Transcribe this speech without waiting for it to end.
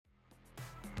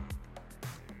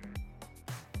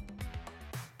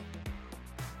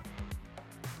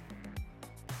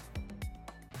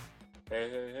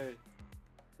Hey.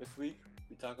 This week,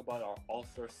 we talk about our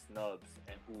all-star snubs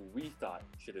and who we thought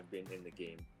should have been in the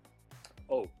game.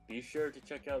 Oh, be sure to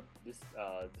check out this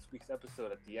week's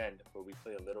episode at the end where we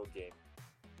play a little game.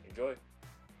 Enjoy!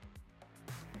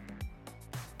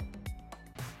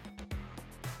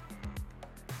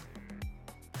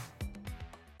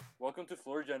 Welcome to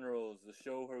Floor Generals, the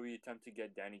show where we attempt to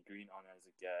get Danny Green on as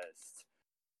a guest.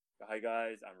 Hi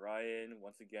guys, I'm Ryan,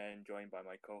 once again joined by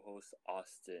my co-host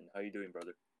Austin. How you doing,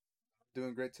 brother?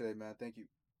 Doing great today, man. Thank you.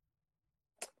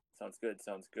 Sounds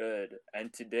good.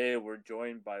 And today we're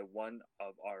joined by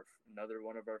another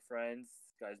one of our friends.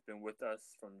 This guy's been with us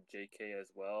from JK as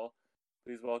well.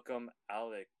 Please welcome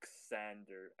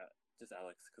Alexander. Just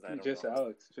Alex, because I don't Just know.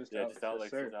 Alex. Just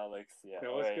Alex. Yeah. Hey,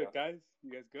 what's good, guys?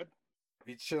 You guys good?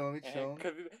 We chilling.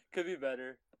 Could be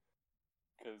better.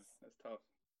 Cause that's tough.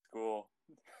 School.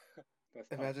 That's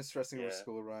tough. Imagine stressing over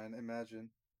school, Ryan. Imagine.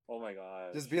 Oh my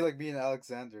god. Just be like being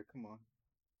Alexander. Come on.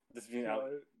 This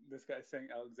guy's saying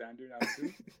Alexander now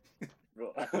too.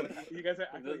 Bro, you guys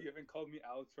act like you haven't called me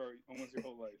Alex for almost your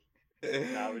whole life.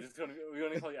 Nah, we're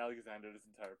gonna call you Alexander this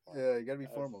entire part. Yeah, you gotta be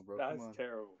formal, bro. That's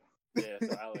terrible. Yeah,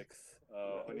 so Alex,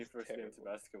 when you first get into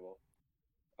basketball?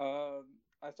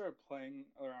 I started playing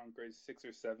around grade 6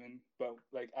 or 7, but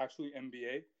like actually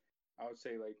NBA, I would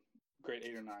say like grade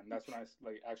 8 or 9. That's when I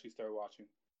like actually started watching.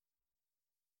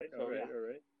 All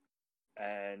right.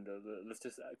 And let's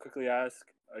just quickly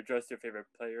address your favorite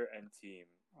player and team.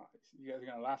 You guys are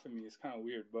gonna laugh at me. It's kind of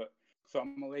weird, but so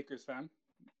I'm a Lakers fan.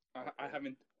 Okay.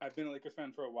 I've been a Lakers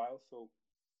fan for a while, so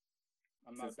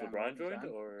I'm not. Since LeBron joined,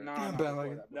 or no,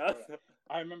 before that.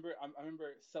 I remember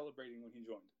celebrating when he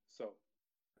joined. So,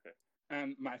 okay.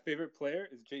 And my favorite player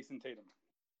is Jason Tatum.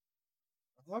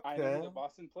 Okay. I know he's a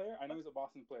Boston player.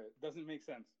 It doesn't make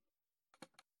sense,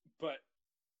 but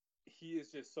he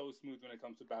is just so smooth when it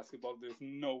comes to basketball. There's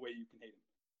no way you can hate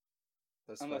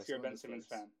him. Unless you're a Ben Simmons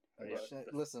fan.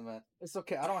 Listen, man. It's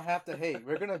okay. I don't have to hate.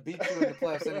 We're going to beat you in the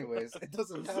playoffs anyways. It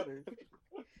doesn't matter.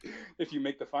 If you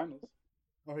make the finals.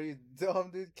 Are you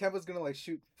dumb, dude? Kemba's going to like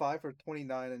shoot 5 for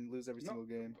 29 and lose every single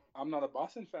game. I'm not a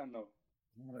Boston fan, though.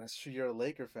 Oh, that's true. You're a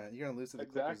Laker fan. You're going to lose to the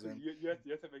Clippers then. You have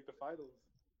to make the finals.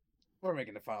 We're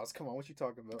making the finals. Come on. What you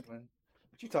talking about, man?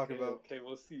 What you talking about? Okay,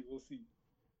 we'll see.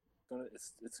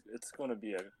 It's going to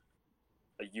be a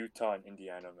Utah and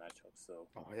Indiana matchup. So.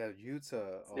 Oh yeah, Utah.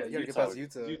 Oh, yeah, you gotta get past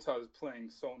Utah. Utah is playing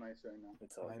so nice right now.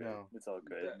 It's all good. Know. It's all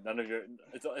good. Yeah. None of your.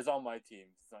 It's all my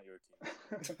teams. It's not your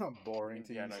team. Boring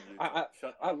teams. I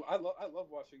love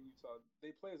watching Utah.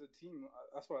 They play as a team.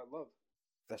 That's what I love.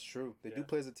 That's true. They do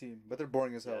play as a team, but they're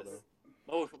boring as hell though.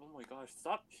 Oh my gosh!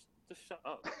 Stop! Just shut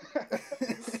up.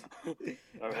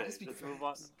 All right, let's move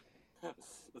on.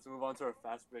 Let's move on to our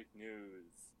fast break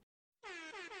news.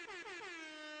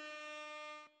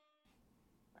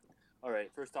 All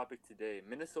right, first topic today.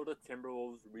 Minnesota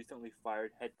Timberwolves recently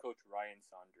fired head coach Ryan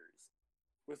Saunders.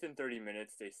 Within 30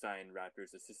 minutes, they signed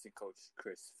Raptors assistant coach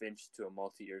Chris Finch to a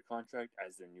multi-year contract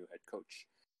as their new head coach.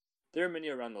 There are many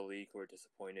around the league who are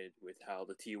disappointed with how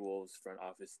the T-Wolves front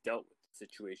office dealt with the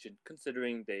situation,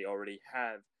 considering they already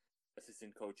have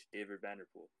assistant coach David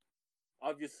Vanderpool.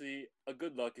 Obviously, a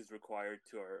good luck is required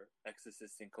to our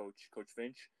ex-assistant coach, Coach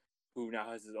Finch, who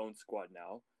now has his own squad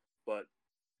now. But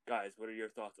guys, what are your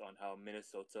thoughts on how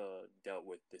Minnesota dealt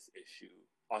with this issue?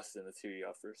 Austin, let's hear you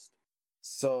out first.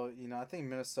 So, I think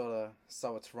Minnesota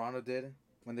saw what Toronto did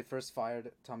when they first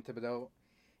fired Tom Thibodeau.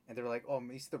 And they were like, oh,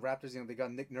 you see the Raptors, they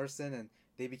got Nick Nurse in and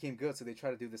they became good. So they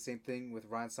tried to do the same thing with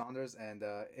Ryan Saunders. And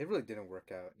it really didn't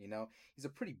work out, He's a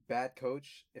pretty bad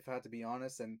coach, if I had to be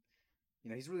honest. And,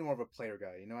 he's really more of a player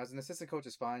guy. As an assistant coach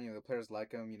is fine. The players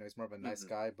like him. He's more of a nice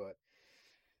guy. But,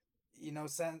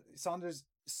 Saunders,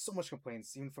 so much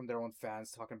complaints, even from their own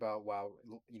fans, talking about, wow,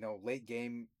 late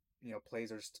game,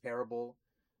 plays are just terrible.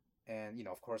 And,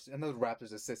 of course, another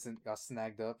Raptors assistant got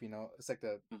snagged up. It's like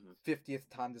the 50th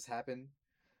time this happened.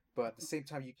 But at the same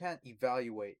time, you can't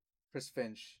evaluate Chris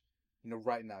Finch,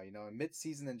 right now. In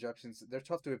mid-season injections, they're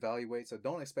tough to evaluate. So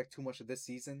don't expect too much of this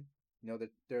season.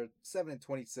 They're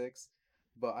 7-26.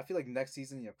 But I feel like next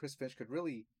season, Chris Finch could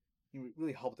really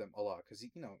help them a lot. Because,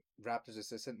 Raptors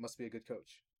assistant must be a good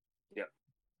coach. Yeah.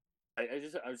 I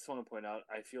just want to point out,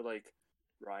 I feel like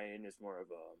Ryan is more of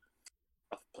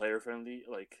a player friendly,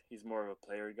 like he's more of a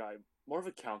player guy, more of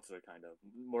a counselor kind of,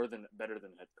 better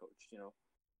than head coach,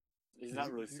 He's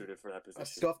not really suited for that position. A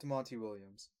scuffed Monty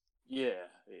Williams. Yeah.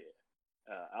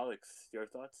 Alex, your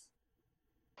thoughts?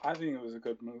 I think it was a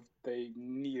good move. They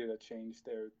needed a change.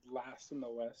 They're last in the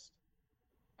West,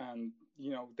 and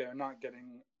they're not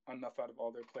getting enough out of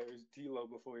all their players. D'Lo,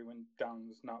 before he went down,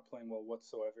 was not playing well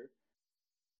whatsoever.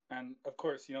 And of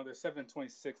course, they're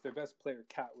 7-26. Their best player,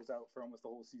 Cat, was out for almost the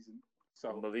whole season.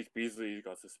 So Malik Beasley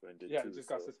got suspended yeah, too. just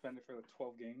got suspended for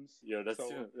 12 games. Yeah, that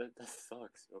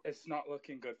sucks. It's not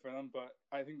looking good for them, but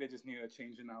I think they just needed a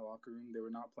change in that locker room. They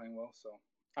were not playing well, so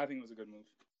I think it was a good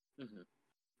move.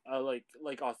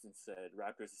 Like Austin said,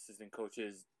 Raptors assistant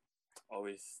coaches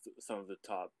always some of the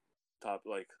top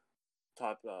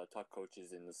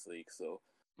coaches in this league. So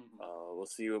we'll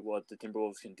see what the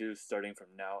Timberwolves can do starting from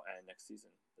now and next season.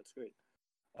 That's great.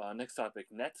 Next topic: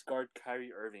 Nets guard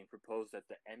Kyrie Irving proposed that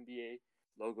the NBA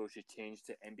logo should change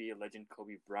to NBA legend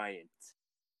Kobe Bryant,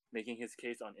 making his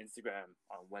case on Instagram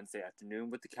on Wednesday afternoon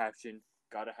with the caption,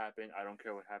 "Gotta happen, I don't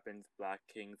care what happens, Black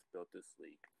Kings built this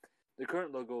league." The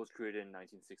current logo was created in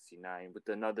 1969 with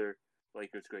another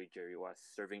Lakers great Jerry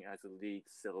West serving as the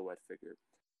league's silhouette figure.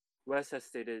 West has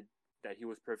stated that he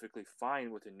was perfectly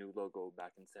fine with a new logo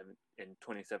back in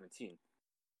 2017.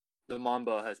 The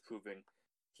Mamba has proven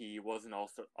he was an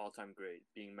all-time great,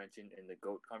 being mentioned in the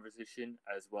GOAT conversation,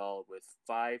 as well with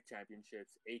 5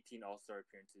 championships, 18 All-Star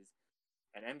appearances,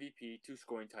 an MVP, 2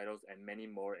 scoring titles, and many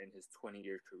more in his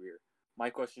 20-year career. My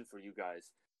question for you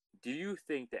guys, do you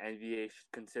think the NBA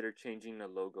should consider changing the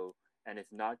logo? And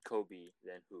if not Kobe,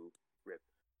 then who? Rip.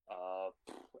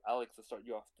 Alex, let's start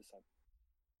you off this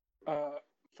time.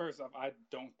 First off, I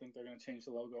don't think they're going to change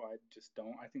the logo. I just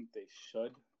don't. I think they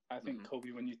should. I think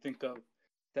Kobe, when you think of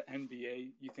the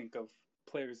NBA, you think of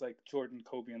players like Jordan,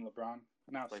 Kobe, and LeBron.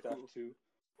 Now like Steph, too.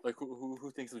 Like,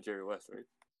 who thinks of Jerry West, right?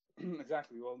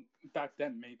 Exactly. Well, back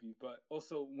then, maybe. But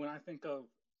also, when I think of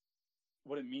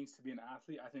what it means to be an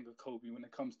athlete, I think of Kobe. When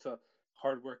it comes to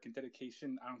hard work and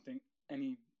dedication, I don't think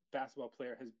any basketball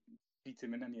player has beat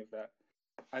him in any of that.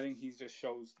 I think he just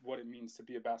shows what it means to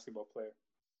be a basketball player.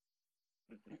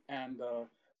 And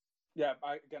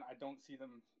I don't see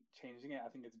them changing it. I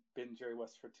think it's been Jerry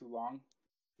West for too long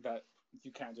that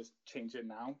you can't just change it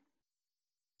now.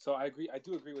 So I agree. I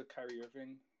do agree with Kyrie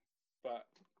Irving, but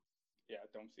yeah, I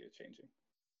don't see it changing.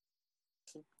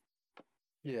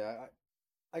 Yeah,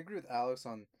 I agree with Alex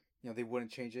on they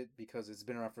wouldn't change it because it's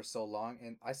been around for so long,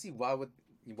 and I see why would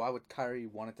Kyrie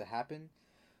want it to happen,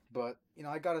 but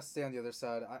I gotta stay on the other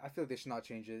side. I feel like they should not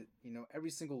change it. Every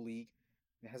single league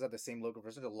has had the same logo for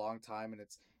such a long time, and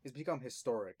it's become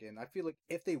historic. And I feel like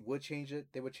if they would change it,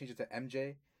 they would change it to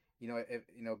MJ.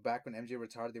 If back when MJ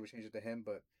retired, they would change it to him,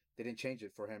 but they didn't change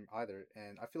it for him either.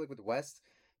 And I feel like with West,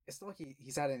 it's not like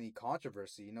he's had any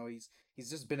controversy. He's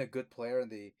just been a good player,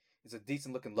 and it's a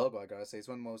decent looking logo. I gotta say, it's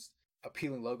one of the most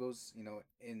appealing logos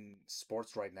in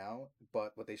sports right now.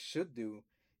 But what they should do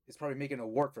is probably make an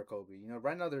award for Kobe.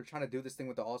 Right now they're trying to do this thing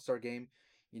with the All Star game.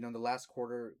 In the last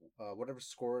quarter, whatever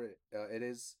score it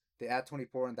is, they add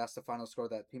 24, and that's the final score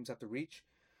that teams have to reach.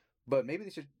 But maybe they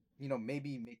should,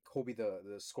 maybe make Kobe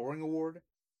the scoring award.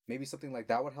 Maybe something like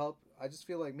that would help. I just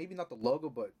feel like maybe not the logo,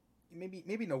 but maybe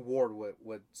an award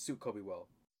would suit Kobe well.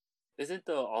 Isn't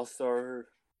the All-Star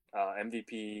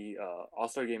MVP,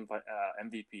 All-Star Game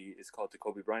MVP is called the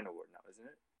Kobe Bryant Award now, isn't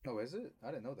it? Oh, is it?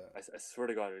 I didn't know that. I swear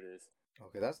to God it is.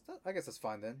 Okay, I guess that's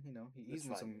fine then. He's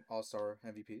won some All-Star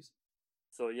MVPs.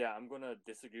 So yeah, I'm gonna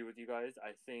disagree with you guys.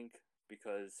 I think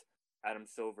because Adam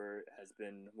Silver has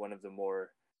been one of the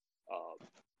more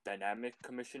dynamic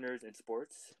commissioners in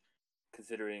sports,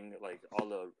 considering like all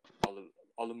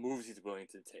the moves he's willing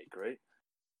to take, right?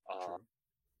 True.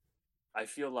 I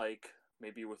feel like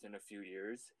maybe within a few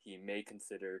years he may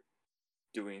consider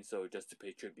doing so just to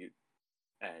pay tribute,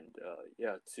 and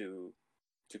to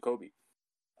Kobe.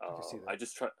 I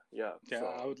just try. Yeah. Yeah,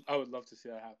 so, I would love to see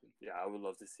that happen. Yeah, I would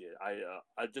love to see it.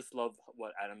 I just love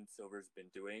what Adam Silver's been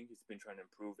doing. He's been trying to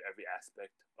improve every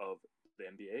aspect of the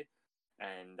NBA,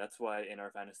 and that's why in our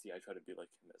fantasy I try to be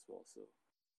like him as well. So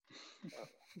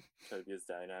try to be as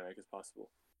dynamic as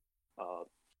possible.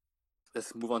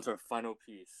 Let's move on to our final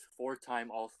piece.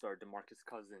 4-time All-Star DeMarcus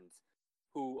Cousins,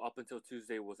 who up until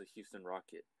Tuesday was a Houston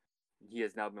Rocket. He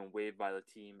has now been waived by the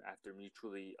team after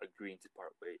mutually agreeing to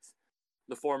part ways.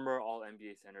 The former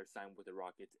All-NBA center signed with the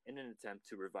Rockets in an attempt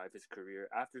to revive his career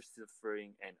after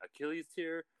suffering an Achilles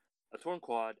tear, a torn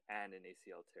quad, and an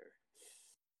ACL tear.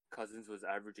 Cousins was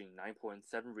averaging 9.7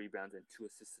 rebounds and 2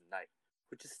 assists a night,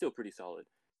 which is still pretty solid,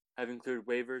 having cleared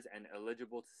waivers and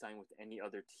eligible to sign with any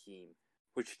other team.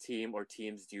 Which team or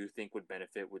teams do you think would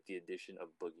benefit with the addition of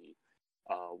Boogie?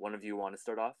 One of you want to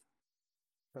start off?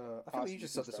 I feel like you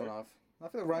just set this one off. I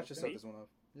feel like Ryan should set this one off.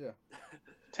 Yeah.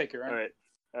 Take your own.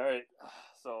 All right.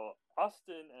 So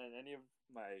Austin and any of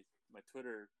my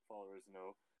Twitter followers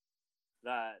know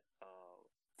that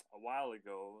a while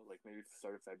ago, like maybe the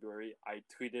start of February, I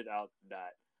tweeted out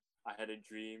that I had a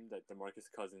dream that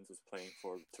DeMarcus Cousins was playing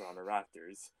for the Toronto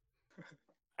Raptors.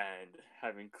 and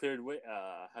having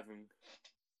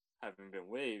having been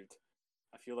waived,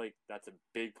 I feel like that's a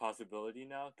big possibility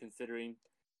now, considering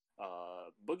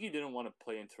Boogie didn't want to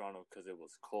play in Toronto because it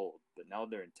was cold, but now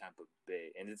they're in Tampa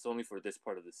Bay, and it's only for this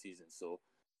part of the season. So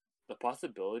the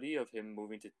possibility of him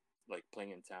moving to like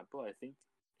playing in Tampa, I think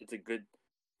it's a good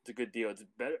deal. It's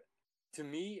better to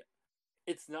me.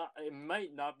 It's not. It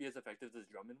might not be as effective as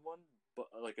Drummond one, but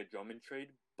like a Drummond trade,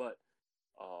 but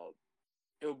uh,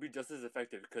 it will be just as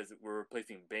effective because we're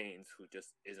replacing Baines, who just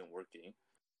isn't working,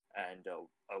 and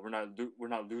we're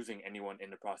not losing anyone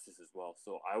in the process as well.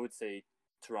 So I would say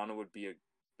Toronto would be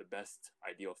the best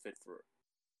ideal fit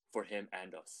for him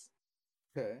and us.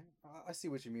 Okay, I see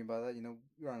what you mean by that. You know,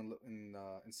 you're in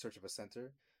search of a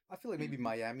center. I feel like maybe Mm-hmm.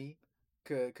 Miami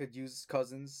could use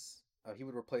Cousins. He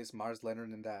would replace Mars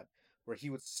Leonard in that, where he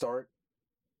would start.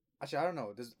 Actually, I don't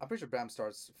know. I'm pretty sure Bam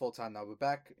starts full time now, but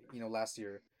back last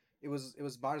year, it was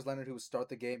Mars Leonard who would start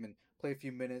the game and play a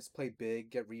few minutes, play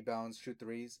big, get rebounds, shoot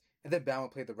threes, and then Bam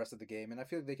would play the rest of the game. And I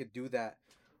feel like they could do that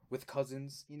with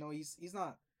Cousins. You know, he's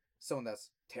not someone that's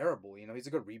terrible. You know, he's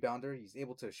a good rebounder. He's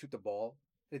able to shoot the ball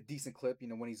at a decent clip. You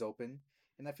know, when he's open.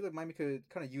 And I feel like Miami could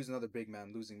kind of use another big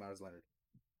man losing Mars Leonard.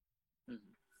 Mm-hmm.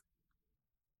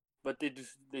 But they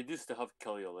do still have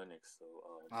Kelly Olynyk, so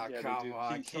Yeah, they Come do.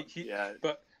 on. yeah.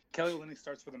 But Kelly Olynyk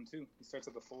starts for them too. He starts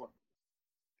at the 4.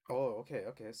 Oh, okay.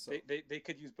 So They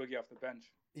could use Boogie off the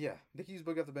bench. yeah, they can use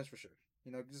Boogie off the bench for sure.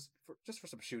 You know, just for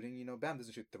some shooting. You know, Bam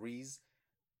doesn't shoot threes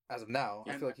as of now.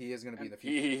 I And- feel like he is going to be in and the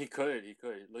future. He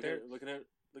could look There-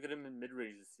 look at him in mid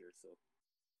range this year. So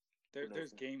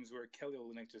There's games where Kelly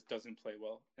Olynyk just doesn't play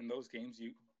well. In those games,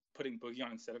 you putting Boogie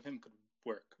on instead of him could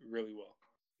work really well.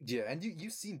 Yeah, and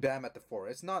you've seen Bam at the 4.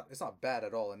 It's not bad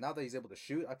at all. And now that he's able to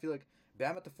shoot, I feel like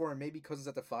Bam at the 4 and maybe Cousins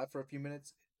at the 5 for a few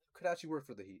minutes could actually work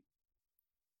for the Heat.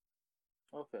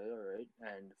 okay, all right.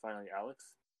 And finally,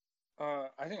 Alex.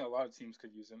 I think a lot of teams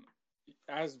could use him.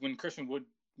 As when Christian Wood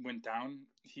went down,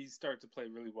 he started to play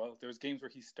really well. There was games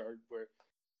where he started where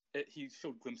he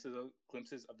showed glimpses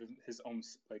of his own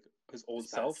like his old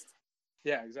self. Past.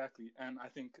 Yeah, exactly. And I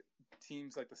think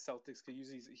teams like the Celtics could use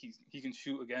he can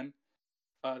shoot again.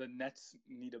 The Nets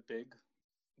need a big.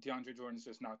 DeAndre Jordan's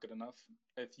just not good enough.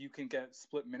 If you can get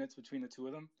split minutes between the two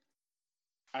of them,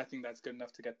 I think that's good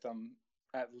enough to get them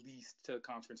at least to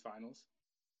conference finals.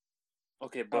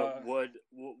 Okay, but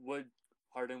would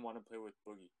Harden want to play with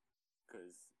Boogie?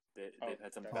 Because they've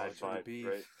had some bad Sugar vibes, beef.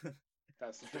 right?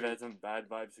 That's They've had some bad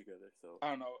vibes together. So I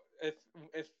don't know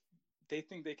if they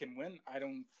think they can win. I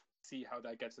don't see how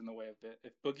that gets in the way of it.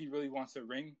 If Boogie really wants a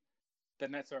ring, the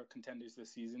Nets are contenders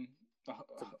this season. Of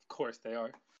course they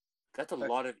are. that's a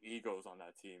lot of egos on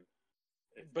that team.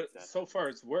 But so far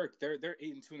it's worked. They're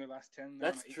 8-2 in their last 10.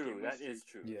 They're That's on an true. 8-game win That streak. is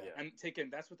true. Yeah. Yeah.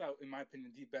 And that's without, in my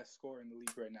opinion, the best scorer in the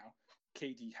league right now,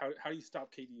 KD. How do you stop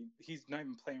KD? He's not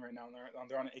even playing right now. And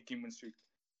they're on an 8-game win streak.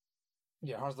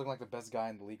 Yeah, Harden's looking like the best guy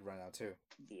in the league right now too.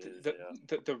 He is,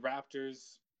 The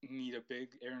Raptors need a big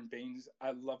Aaron Baines.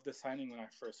 I loved the signing when I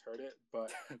first heard it,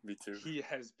 but Me too. he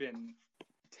has been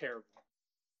terrible.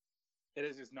 It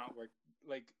has just not worked.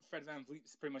 Like Fred VanVleet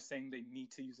is pretty much saying they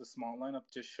need to use a small lineup.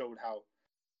 Just showed how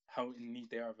in need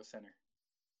they are of a center.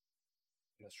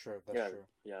 That's true. That's true.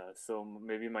 Yeah. So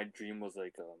maybe my dream was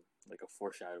like a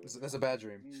foreshadowing. That's a bad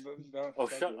dream. Oh,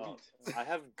 shut up! I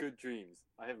have good dreams.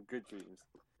 I have good dreams.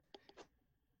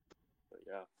 But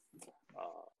yeah,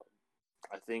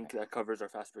 I think that covers our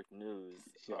fast break news.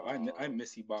 Yo, I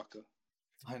miss Ibaka.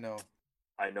 I know.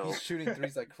 I know. He's shooting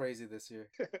threes like crazy this year.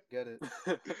 Get it?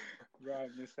 Bro, I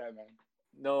miss that man.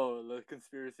 No, the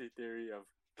conspiracy theory of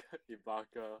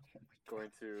Ibaka going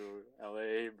to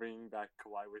LA, bringing back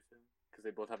Kawhi with him because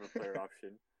they both have a player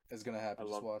option. It's gonna happen.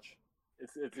 Just watch.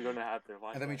 It's gonna happen.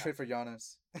 Watch And then we trade for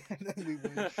Giannis. And then we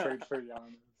win. Trade for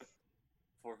Giannis.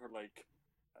 For like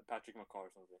Patrick McCaw or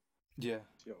something. Yeah.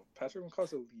 Yo, Patrick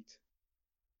McCaw's elite.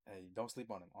 Hey, don't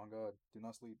sleep on him. On God, do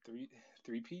not sleep.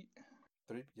 Three-peat?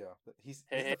 Yeah. He's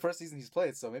Hey. the first season he's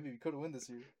played, so maybe we could win this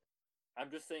year. I'm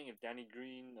just saying, if Danny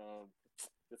Green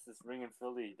gets this ring in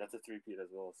Philly, that's a three-peat as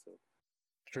well. So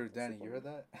True, Danny, you heard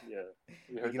that? yeah,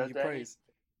 you We're heard giving that, you Danny? praise.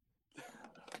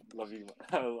 Love you.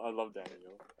 I love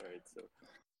Daniel.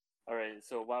 All right.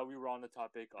 So while we were on the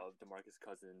topic of DeMarcus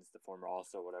Cousins, the former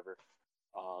All-Star, whatever,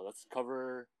 let's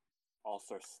cover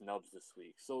All-Star snubs this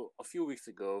week. So a few weeks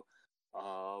ago,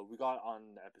 we got on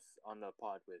the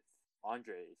pod with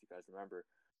Andre, if you guys remember,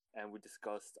 and we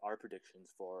discussed our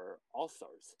predictions for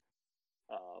All-Stars.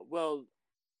 Well,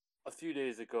 a few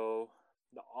days ago,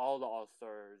 all the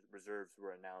All-Star reserves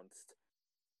were announced,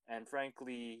 and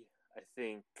frankly, I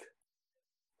think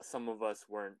some of us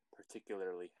weren't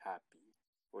particularly happy.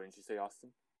 Wouldn't you say, Austin?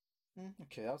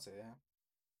 Okay, I would say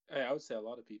yeah. Hey, I would say a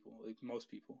lot of people, like most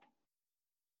people.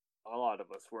 A lot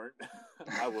of us weren't.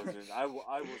 I wasn't. I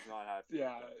was not happy.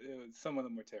 Yeah, some of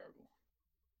them were terrible.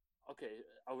 Okay,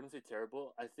 I wouldn't say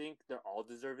terrible. I think they're all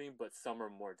deserving, but some are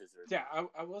more deserving. Yeah,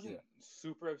 I wasn't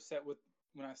super upset with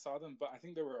when I saw them, but I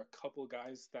think there were a couple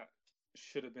guys that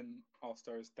should have been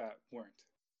all-stars that weren't.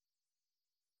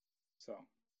 So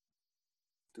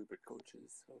Stupid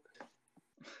coaches. Okay.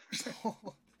 It's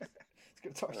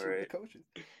gonna talk shit with the coaches.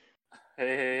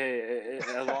 Hey!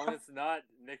 As long as it's not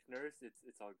Nick Nurse,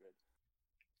 it's all good.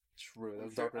 True, that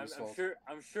was Doc Rivers' fault.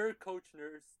 I'm sure Coach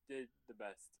Nurse did the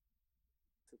best,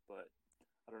 but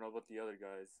I don't know about the other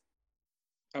guys.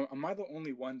 Am I the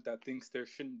only one that thinks there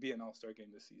shouldn't be an all-star game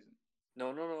this season?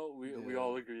 No. We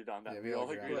all agreed on that. Yeah, we all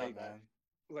agreed on that. Man.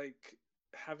 Like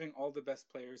having all the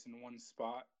best players in one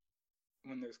spot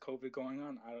when there's COVID going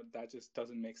on, that just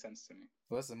doesn't make sense to me.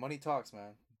 Listen, money talks,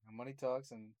 man. Money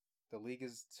talks, and the league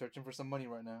is searching for some money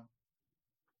right now.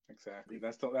 Exactly.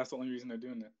 That's the only reason they're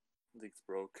doing it. League's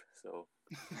broke, so.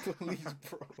 The league's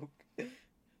broke.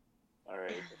 All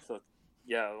right, so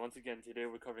yeah, once again today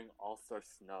we're covering all-star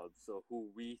snubs. So who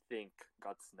we think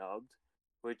got snubbed,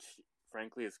 which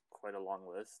frankly is quite a long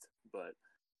list, but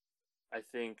I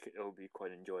think it will be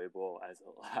quite enjoyable as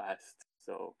a last.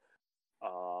 So,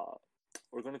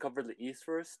 we're going to cover the East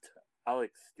first.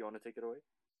 Alex, do you want to take it away?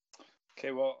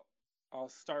 Okay, well, I'll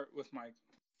start with my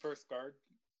first guard,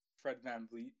 Fred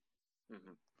VanVleet,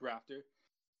 Raptor.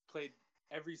 Played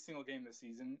every single game this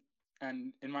season,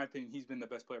 and in my opinion, he's been the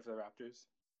best player for the Raptors.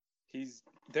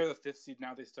 They're the 5th seed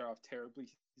now. They start off terribly.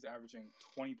 He's averaging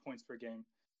 20 points per game,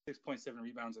 6.7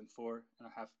 rebounds and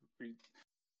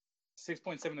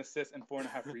 6.7 assists and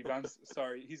 4.5 rebounds.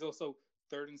 Sorry, he's also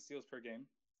 3rd in steals per game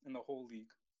in the whole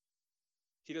league.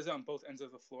 He does it on both ends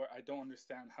of the floor. I don't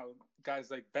understand how guys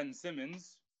like Ben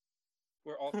Simmons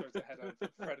were all-stars ahead of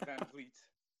Fred VanVleet.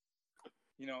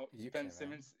 You know, Ben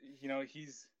Simmons,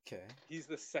 he's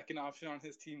the second option on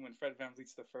his team when Fred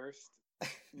VanVleet's the first.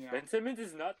 You know? Ben Simmons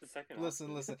is not the second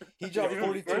option. Listen. He dropped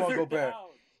 42 on Gobert.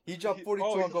 He dropped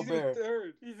 42 on Gobert.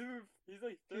 He's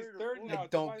like third. He's third now. I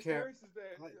don't care.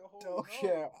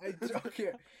 I don't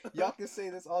care. Y'all can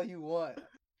say this all you want.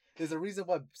 There's a reason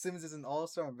why Simmons is an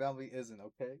all-star and VanVleet isn't,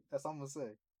 okay? That's all I'm going to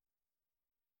say.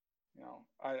 You know,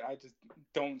 I just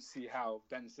don't see how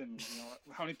Ben Simmons,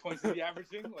 how many points is he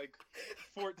averaging? Like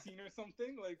 14 or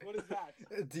something? Like, what is that?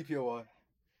 DPOY.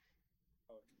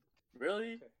 Oh,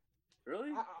 really? Okay.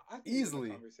 Really? I think easily.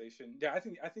 He's in the conversation. Yeah,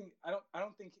 I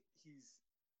don't think he's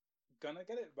gonna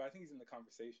get it, but I think he's in the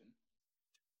conversation.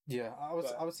 Yeah,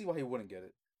 I would see why he wouldn't get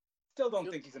it. Still don't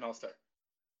think he's an all-star.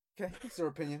 Okay, it's their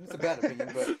opinion. It's a bad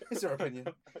opinion, but it's their opinion.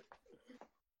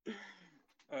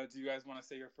 Do you guys want to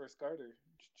say your first guard, or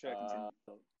should I continue?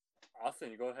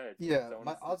 Austin, you go ahead. Yeah,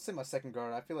 I'll say my second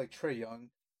guard. I feel like Trae Young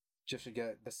just should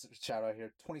get this shout out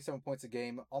here. 27 points a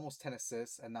game, almost 10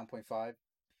 assists at 9.5.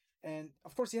 And,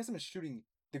 of course, he hasn't been shooting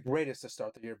the greatest to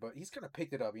start the year, but he's kind of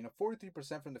picked it up.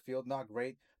 43% from the field, not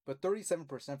great, but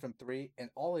 37% from 3,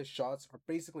 and all his shots are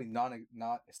basically not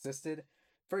assisted.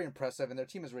 Very impressive, and their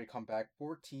team has really come back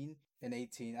 14 and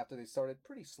 18 after they started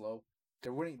pretty slow.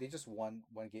 They're winning. They just won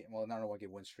one game. Well, not a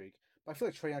one-game win streak. But I feel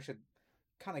like Trae Young should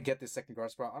kind of get this second guard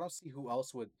spot. I don't see who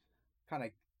else would kind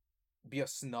of be a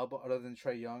snub other than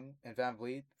Trae Young and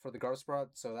VanVleet for the guard spot.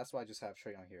 So that's why I just have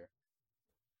Trae Young here.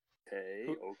 Okay.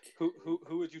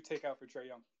 Who would you take out for Trae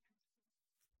Young?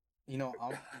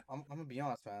 I'm gonna be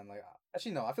honest, man. Like,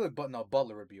 actually, no. I feel like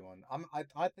Butler would be one.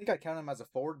 I think I count him as a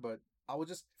forward, but I would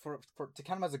just to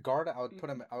count him as a guard. I would put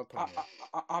him.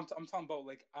 I'm talking about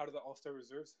like out of the All-Star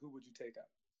reserves. Who would you take out?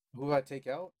 Who would I take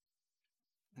out?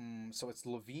 So it's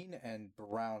Levine and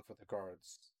Brown for the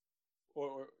guards.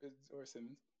 Or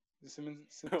Simmons.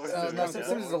 Simmons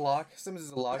is a lock. Simmons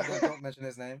is a lock. Don't mention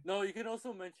his name. No, you can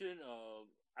also mention.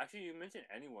 Actually, you mention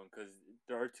anyone because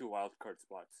there are 2 wild card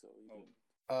spots. So.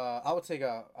 I would take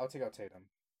out Tatum.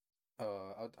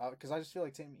 Because I just feel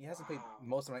like Tatum, he hasn't played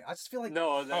most of it. I just feel like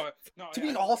to be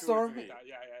an all-star. Yeah.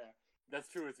 That's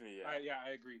true with me. Yeah.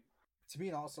 I agree. To be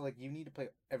an all-star, like, you need to play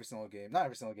every single game. Not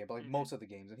every single game, but like most of the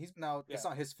games. And he's been out. Yeah. It's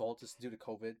not his fault. It's due to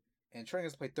COVID. And Trae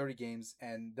has played 30 games,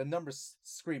 and the numbers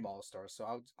scream all-star.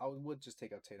 So I would just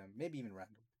take out Tatum, maybe even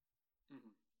Randall.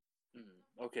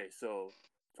 Okay, so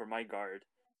for my guard,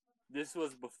 this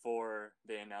was before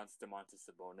they announced Domantas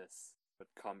Sabonis would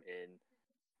come in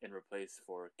replace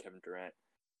for Kevin Durant.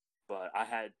 But I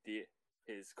had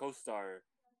his co-star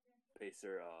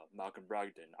pacer, Malcolm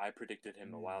Brogdon. I predicted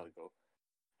him a while ago.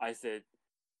 I said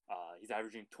he's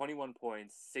averaging 21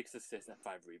 points, 6 assists, and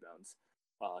 5 rebounds.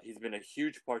 He's been a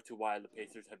huge part to why the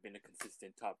Pacers have been a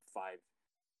consistent top 5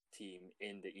 team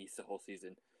in the East the whole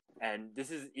season. And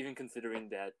this is even considering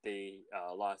that they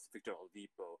lost Victor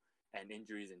Oladipo and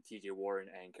injuries in T.J. Warren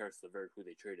and Karis LeVert, who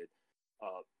they traded.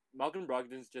 Malcolm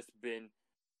Brogdon's just been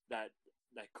that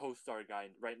co-star guy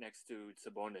right next to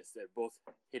Sabonis. They're both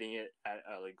hitting it at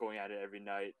like going at it every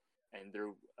night, and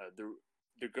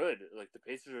they're good. Like the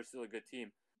Pacers are still a good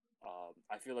team.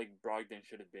 I feel like Brogdon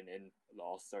should have been in the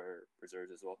All-Star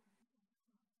reserves as well.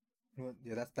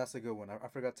 Yeah, that's a good one. I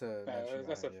forgot to mention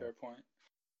that's that. A fair point.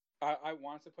 I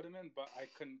want to put him in, but I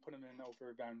couldn't put him in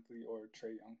over VanVleet or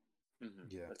Trae Young.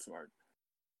 Mm-hmm. Yeah, that's smart.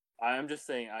 I'm just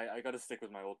saying I got to stick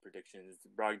with my old predictions.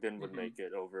 Brogdon would make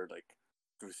it over like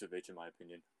Vucevic in my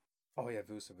opinion. Oh yeah,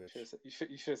 Vucevic.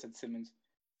 You should have said Simmons.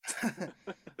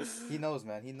 He knows,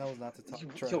 man. He knows not to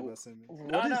try about Simmons.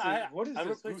 What is I'm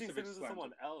this replacing Vucevic Simmons with slander?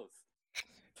 someone else.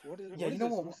 What is this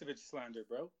Vucevic slander,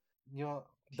 bro? You know,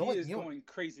 he is going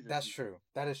crazy. That's true.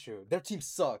 That is true. Their team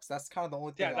sucks. That's kind of the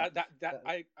only thing. Yeah,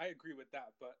 I agree with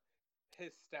that, but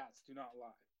his stats do not lie.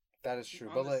 That is true.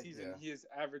 On the season, he is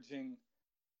averaging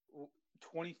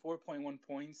 24.1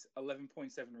 points, 11.7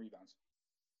 rebounds.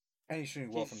 And he's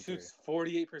shooting well from three. He shoots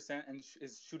 48% and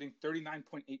is shooting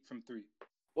 39.8 from three.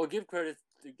 Well, give credit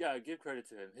to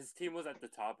him. His team was at the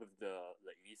top of the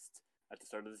East at the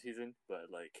start of the season, but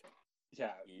like,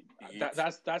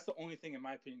 that's the only thing in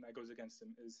my opinion that goes against him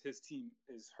is his team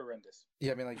is horrendous.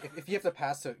 Yeah, I mean, like if you have to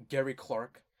pass to Gary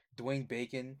Clark, Dwayne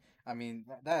Bacon, I mean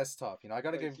that is tough. You know, I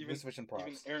got to give Vucevic some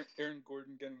props. Even Aaron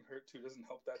Gordon getting hurt too doesn't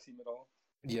help that team at all.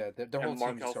 Yeah, their whole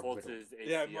team is Fultz is ACL.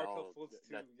 Yeah, Markelle Fultz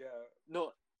too. Yeah.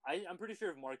 No, I'm pretty sure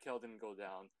if Markelle didn't go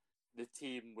down, the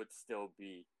team would still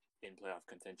be in playoff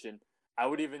contention. I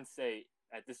would even say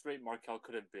at this rate, Markelle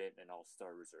could have been an All-Star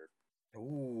reserve.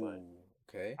 Ooh,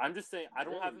 okay. I'm just saying I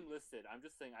don't have him listed. I'm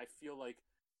just saying I feel like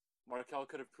Markelle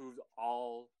could have proved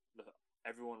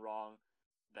everyone wrong,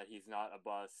 that he's not a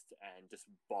bust, and just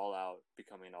ball out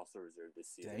becoming an All-Star reserve this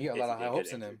season. Yeah, you got a lot of high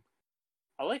hopes in him.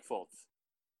 I like Fultz.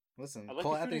 Listen,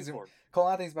 Cole Anthony's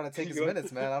about to take his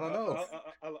minutes, man. I don't know.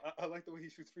 I like the way he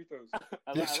shoots free throws.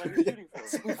 I like his shooting form.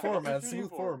 Smooth form, man. Smooth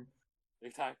form.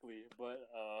 Exactly. But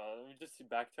let me just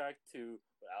backtrack to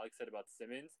what Alex said about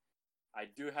Simmons. I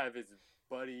do have his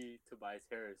buddy Tobias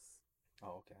Harris.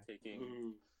 Oh, okay.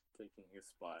 Taking his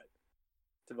spot.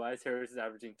 Tobias Harris is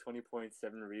averaging 20.7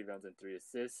 rebounds and 3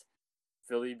 assists.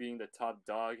 Philly being the top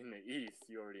dog in the East,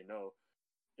 you already know.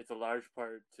 It's a large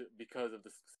part because of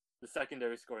the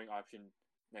secondary scoring option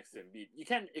next to Embiid. You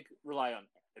can't rely on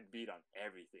Embiid on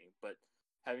everything, but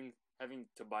having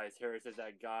Tobias Harris as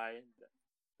that guy,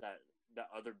 that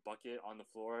other bucket on the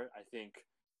floor, I think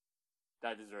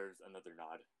that deserves another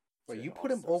nod. Wait, you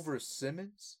put him over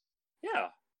Simmons? Yeah.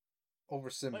 Over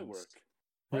Simmons. Light work.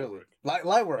 Really?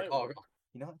 Light work. Oh,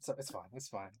 you know, it's fine. It's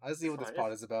fine. I see what this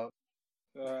pod is about.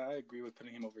 I agree with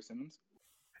putting him over Simmons.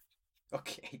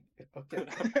 Okay.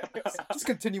 Just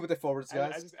continue with the forwards,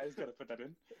 guys. I just gotta put that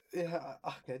in. Yeah.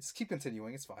 Okay. Just keep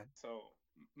continuing. It's fine. So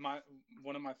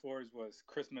one of my forwards was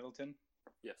Chris Middleton.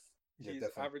 Yes. He's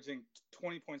averaging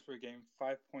 20 points per game,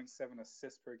 5.7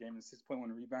 assists per game, and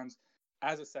 6.1 rebounds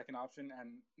as a second option,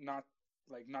 and not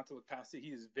to look past it. He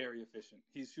is very efficient.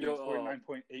 He's shooting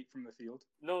 49.8 from the field.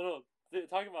 No.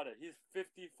 Talking about it, he's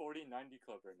 50, 40, 90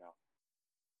 club right now.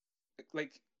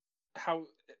 Like how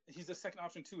he's a second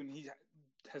option too, and he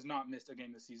has not missed a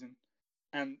game this season.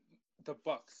 And the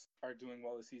Bucks are doing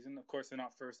well this season. Of course, they're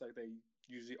not first like they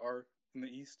usually are in the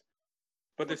East,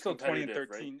 but they're still 20 and 13.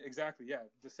 Right? Exactly, yeah.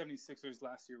 The 76ers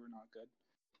last year were not good.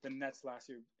 The Nets last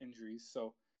year injuries,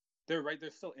 so they're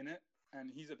still in it,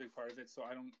 and he's a big part of it. So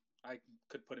I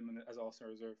could put him in as All-Star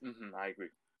reserve. Mm-hmm, I agree.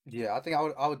 Yeah, I think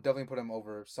I would definitely put him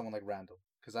over someone like Randall,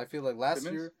 because I feel like last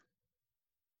year.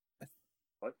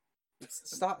 What?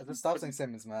 Stop saying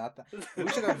Simmons, man. We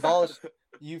should abolish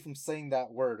you from saying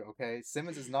that word, okay?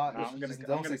 Simmons is not. No, I'm gonna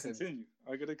continue.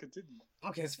 I'm gonna continue.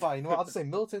 Okay, it's fine. You know what? I'll just say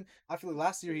Middleton. I feel like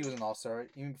last year he was an All-Star.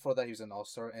 Even before that, he was an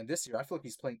All-Star. And this year, I feel like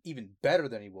he's playing even better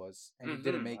than he was, and he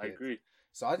didn't make it. I agree.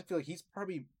 So I feel like he's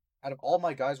probably, out of all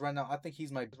my guys right now, I think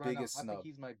he's my biggest snub.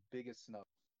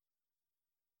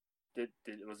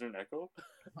 Was there an echo?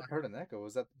 I heard an echo.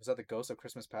 Was that the ghost of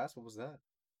Christmas Past? What was that?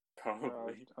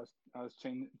 Probably. I was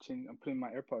changing. I'm putting my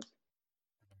AirPods.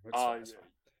 Oh,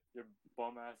 your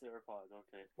bum ass AirPods.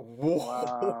 Okay. Whoa!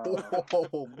 Wow.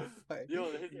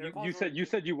 Yo, you said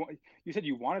you wanted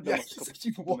them. Yeah, you said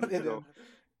you wanted them.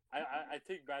 I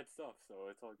take bad stuff, so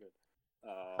it's all good.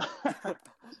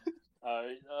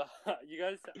 You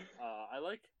guys. I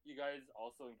like you guys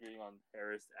also agreeing on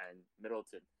Harris and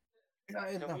Middleton.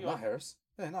 Not Harris.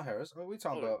 Yeah, not Harris. What are we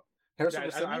talking about? Harris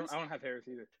over Simmons? I don't have Harris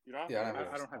either. You don't have Harris?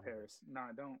 I don't have Harris. No,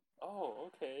 I don't.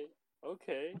 Oh,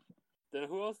 okay. Then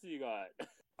who else do you got?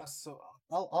 So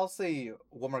I'll say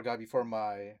one more guy before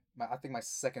my I think my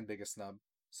second biggest snub.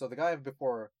 So the guy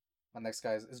before my next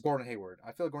guy is Gordon Hayward.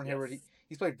 I feel like Gordon Hayward Yes.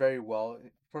 he's played very well.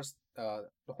 First, the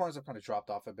Hornets have kind of dropped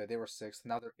off a bit. They were sixth,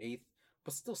 now they're eighth,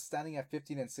 but still standing at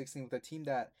 15 and 16 with a team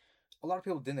that a lot of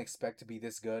people didn't expect to be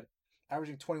this good,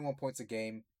 averaging 21 points a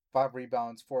game, 5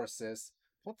 rebounds, 4 assists,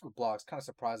 1 for blocks, kind of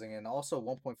surprising, and also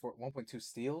 1.4, 1.2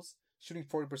 steals, shooting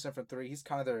 40% from three. He's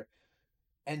kind of their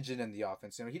engine in the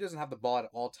offense. You know, he doesn't have the ball at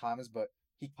all times, but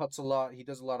he cuts a lot. He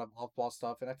does a lot of off ball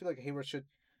stuff, and I feel like Hayward should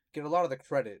get a lot of the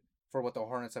credit for what the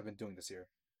Hornets have been doing this year.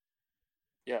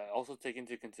 Yeah, also take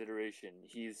into consideration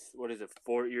he's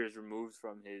 4 years removed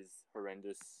from his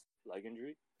horrendous leg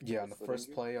injury. Yeah, on the first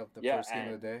injury. play of the first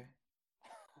game of the day.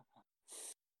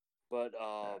 But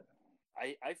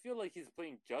I feel like he's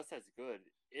playing just as good,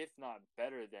 if not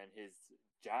better, than his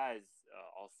Jazz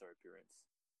All-Star appearance.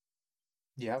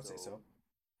 Yeah, I would say so.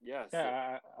 Yeah,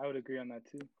 I would agree on that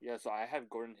too. Yeah, so I have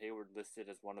Gordon Hayward listed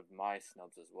as one of my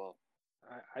snubs as well.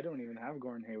 I don't even have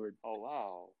Gordon Hayward. Oh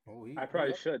wow! I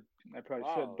probably should.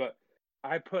 But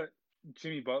I put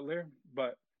Jimmy Butler.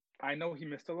 But I know he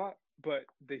missed a lot. But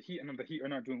the Heat are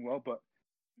not doing well. But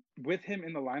with him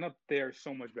in the lineup, they are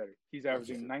so much better. He's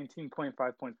averaging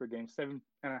 19.5 points per game,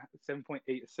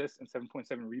 7.8 assists, and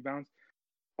 7.7 rebounds.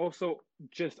 Also,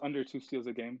 just under 2 steals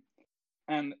a game.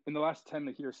 And in the last 10,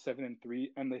 the Heat are 7-3,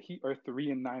 and the Heat are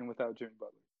 3-9 without Jimmy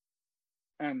Butler.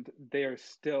 And they are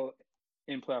still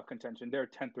in playoff contention. They're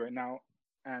 10th right now,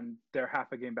 and they're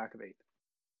half a game back of 8th.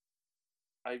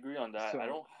 I agree on that. I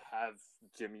don't have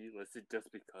Jimmy listed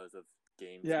just because of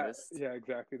games missed. Yeah,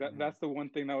 exactly. That's the one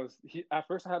thing that was at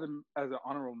first I had him as an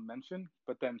honorable mention,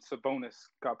 but then Sabonis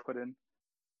got put in,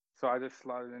 so I just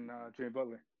slotted in Jimmy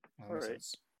Butler. All right.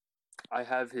 I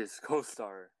have his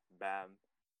co-star Bam.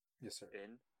 Yes, sir.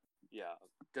 In, yeah,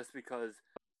 just because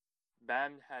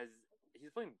Bam he's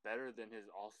playing better than his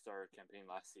All-Star campaign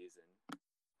last season.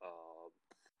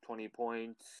 20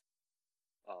 points,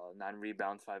 9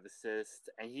 rebounds, 5 assists,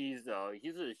 and he's a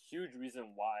huge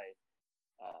reason why.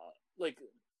 Like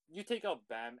you take out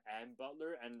Bam and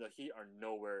Butler, and the Heat are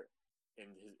nowhere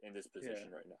in this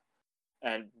position right now.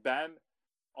 And Bam,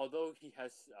 although he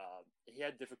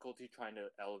had difficulty trying to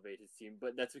elevate his team,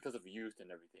 but that's because of youth and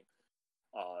everything.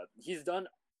 He's done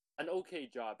an okay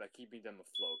job at keeping them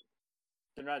afloat.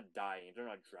 They're not dying. They're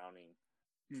not drowning.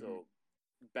 Mm-hmm. So,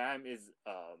 Bam is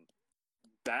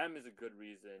a good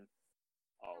reason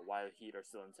why the Heat are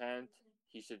still in 10th.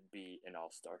 He should be an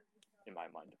All-Star, in my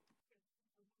mind.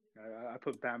 I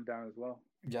put Bam down as well.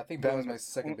 Yeah, I think Bam is my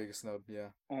second biggest snub. Yeah.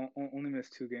 Only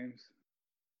missed 2 games.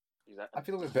 Exactly. I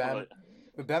feel like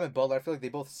with Bam and Butler, I feel like they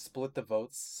both split the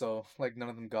votes, so like none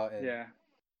of them got in. Yeah.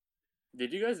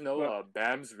 Did you guys know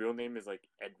Bam's real name is like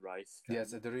Ed Rice? Yeah,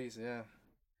 it's Idris. Yeah,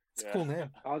 it's a cool name.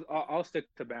 I'll stick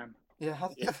to Bam. Yeah, I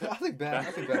think Bam.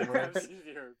 I think Bam works. Bam's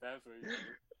easier.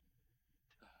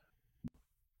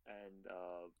 And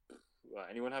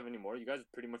anyone have any more? You guys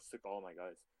pretty much took all of my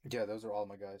guys. Yeah, those are all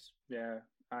my guys. Yeah,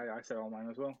 I said all mine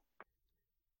as well.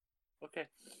 Okay,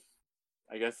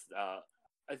 I guess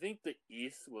I think the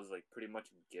East was like pretty much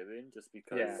given just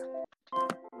because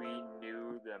we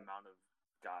knew the amount of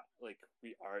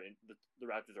we are in the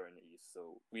Raptors are in the East,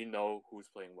 so we know who's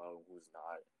playing well and who's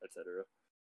not, etc.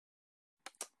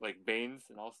 Like Baines,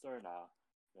 an All-Star, nah.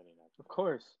 Of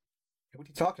course. Hey, what are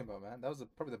you talking about, man? That was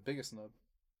probably the biggest snub.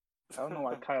 I don't know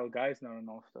why Kyle Guy's not an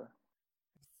All-Star.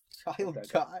 Kyle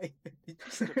Guy?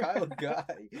 Kyle Guy?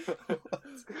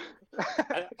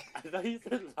 I thought you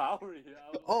said Lowry.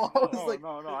 I was like...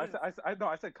 No,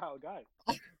 I said Kyle Guy.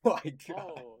 Oh my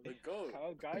god. Oh, the GOAT.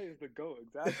 Kyle Guy is the GOAT,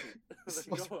 exactly. It's the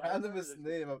most randomest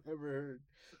name I've ever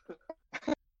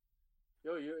heard.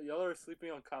 Yo, y'all are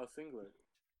sleeping on Kyle Singler.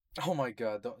 Oh my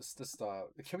god, don't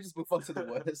stop. Can we just move on to the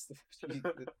West?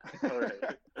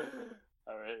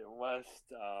 Alright,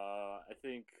 West, I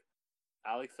think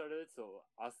Alex started it, so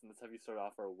Austin, let's have you start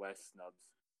off our West snubs.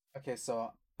 Okay,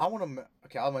 so I'll mention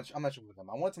one of them.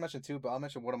 I wanted to mention 2, but I'll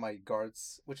mention one of my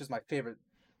guards, which is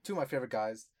two of my favorite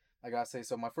guys. I gotta say,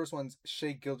 so my first one's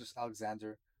Shai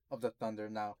Gilgeous-Alexander of the Thunder.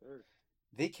 Now,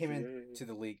 they came into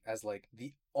the league as like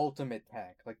the ultimate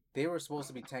tank. Like they were supposed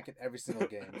to be tanking every single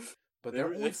game, but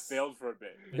they failed for a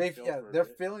bit. They're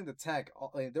failing the tank.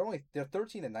 They're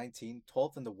 13 and 19,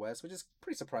 12th in the West, which is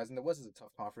pretty surprising. The West is a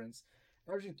tough conference.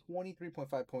 Averaging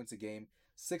 23.5 points a game,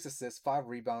 6 assists, 5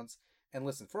 rebounds. And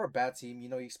listen, for a bad team,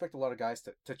 you expect a lot of guys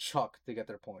to chuck to get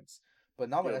their points. But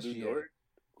not with SGA.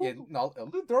 Yeah, no,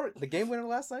 Lou Dort, the game winner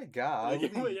last night, God. Yeah,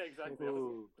 exactly.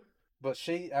 But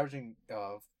Shai averaging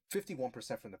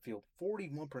 51% from the field,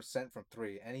 41% from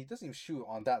 3, and he doesn't even shoot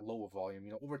on that low of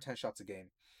volume. Over 10 shots a game.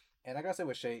 And I gotta say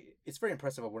with Shea, it's very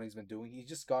impressive of what he's been doing. He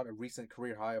just got a recent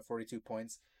career high of 42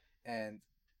 points, and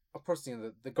of course,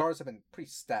 the guards have been pretty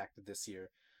stacked this year.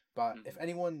 But if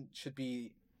anyone should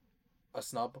be a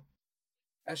snub,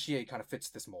 SGA kind of fits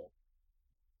this mold.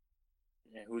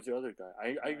 Yeah, who's the other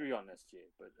guy? I agree on SGA,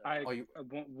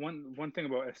 but one thing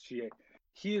about SGA,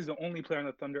 he is the only player on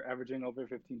the Thunder averaging over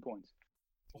 15 points.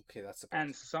 Okay, that's surprising.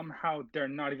 And somehow they're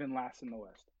not even last in the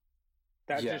West.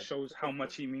 That just shows how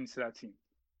much he means to that team.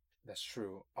 That's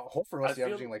true. Horford must be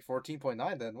averaging like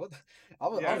 14.9 then. What? I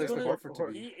would expect Horford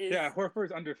to be.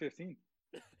 Horford's under 15.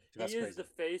 He is the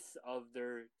face of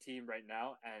their team right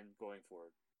now and going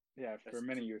forward. Yeah, for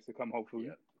many years to come, hopefully.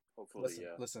 Yeah, hopefully,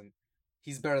 listen.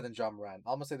 He's better than Ja Morant.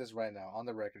 I'm gonna say this right now on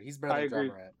the record. He's better than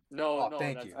Ja Morant. No,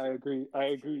 thank you. I agree.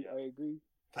 I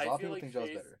feel like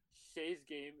Shea's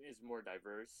game is more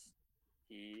diverse.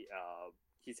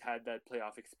 He's had that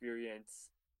playoff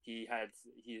experience. He had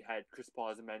Chris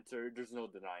Paul as a mentor. There's no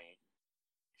denying.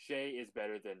 Shea is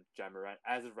better than Ja Morant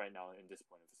as of right now in this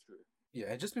point of his career.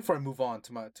 Yeah, and just before I move on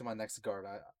to my next guard,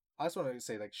 I just want to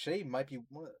say like Shea might be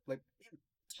one of, like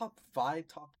top 5,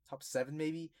 top 7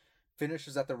 maybe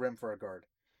finishers at the rim for a guard.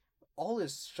 All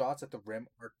his shots at the rim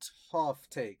are tough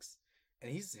takes,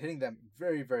 and he's hitting them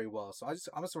very, very well. So I just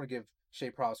want to give Shea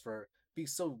props for being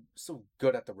so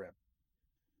good at the rim.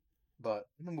 But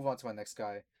I'm gonna move on to my next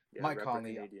guy, Mike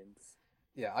Conley.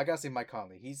 Yeah, I gotta say Mike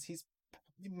Conley. He's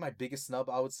my biggest snub,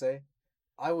 I would say.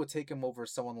 I would take him over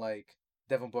someone like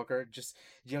Devin Booker. Just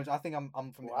I think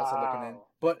I'm from the outside looking in.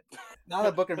 But now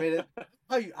that Booker made it,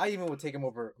 I even would take him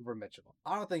over Mitchell.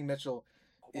 I don't think Mitchell.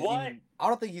 I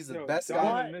don't think he's the best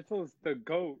guy. Mitchell's the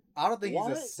GOAT. I don't think he's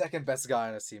the second best guy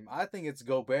on the team. I think it's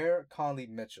Gobert, Conley,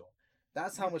 Mitchell.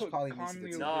 That's how much Conley means to the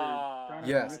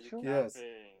team.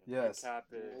 Yes.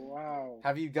 Wow.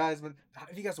 Have you guys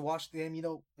watched the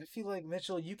game? I feel like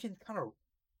Mitchell,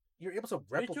 you're able to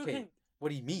replicate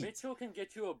what he means. Mitchell can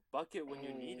get you a bucket when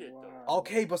you need it, though.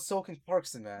 Okay, but so can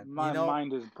Clarkson, man. My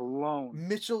mind is blown.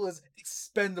 Mitchell is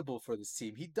expendable for this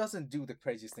team. He doesn't do the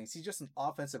craziest things. He's just an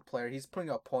offensive player. He's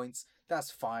putting up points. That's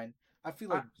fine. I feel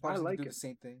like Clarkson can do the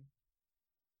same thing.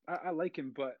 I like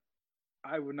him, but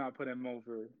I would not put him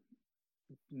over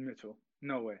Mitchell.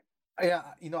 No way. Yeah,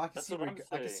 I can see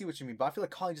what you mean, but I feel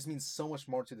like Conley just means so much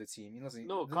more to the team.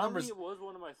 Conley was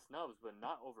one of my snubs, but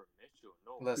not over Mitchell.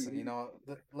 No. Listen,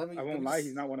 I won't lie,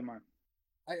 he's not one of mine.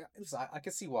 I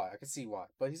can see why.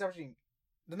 But he's averaging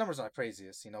the numbers are not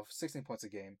craziest. 16 points a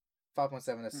game,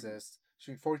 5.7 assists,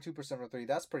 shooting 42% from 3.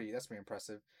 That's pretty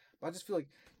impressive. But I just feel like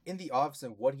in the offense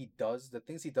and what he does, the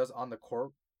things he does on the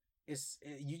court,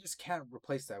 you just can't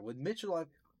replace that with Mitchell.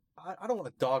 I don't want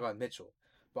to dog on Mitchell,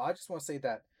 but I just want to say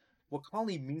that what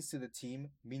Conley means to the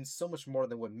team means so much more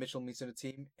than what Mitchell means to the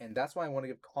team, and that's why I want to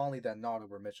give Conley that nod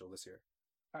over Mitchell this year.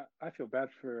 I feel bad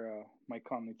for Mike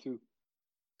Conley too.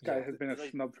 This guy has been a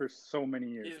snub for so many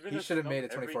years. He should have made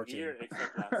it 2014.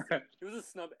 He was a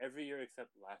snub every year except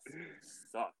last year. It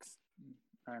sucks.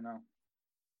 I know.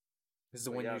 This is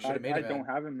the one you should have made it. I don't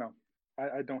have him though.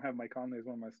 I don't have Mike Conley as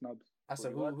one of my snubs. So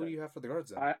who do you have for the guards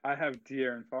then? I have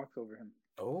De'Aaron Fox over him.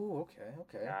 Oh,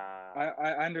 okay.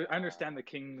 I understand the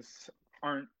Kings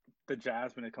aren't the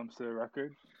Jazz when it comes to the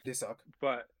record. They suck.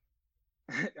 But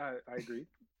I agree.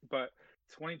 But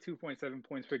 22.7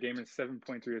 points per game and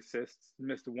 7.3 assists. He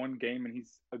missed one game and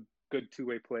he's a good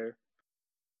two-way player.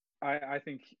 I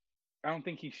don't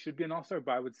think he should be an all-star,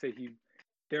 but I would say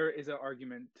there is an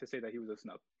argument to say that he was a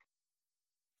snub.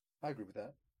 I agree with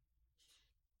that.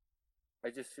 I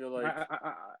just feel like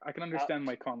I can understand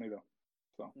Mike Conley though.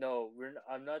 So. No,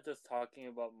 I'm not just talking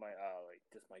about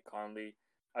just Mike Conley.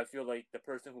 I feel like the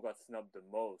person who got snubbed the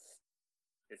most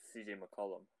is CJ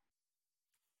McCollum.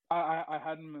 I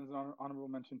had him as an honorable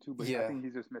mention too, but I think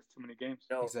he's just missed too many games.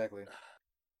 No, exactly.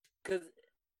 Because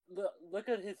look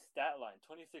at his stat line: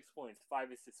 26 points,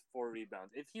 5 assists, 4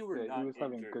 rebounds. If he were not he was injured,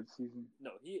 having a good season.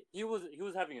 No, he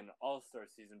was having an all-star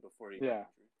season before he got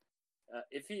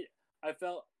injured.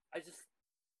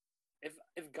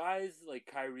 If guys like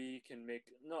Kyrie can make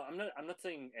I'm not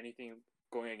saying anything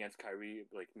going against Kyrie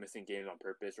like missing games on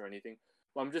purpose or anything,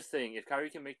 but I'm just saying if Kyrie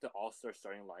can make the all-star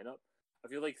starting lineup, I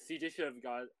feel like CJ should have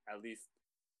got at least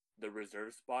the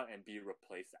reserve spot and be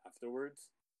replaced afterwards.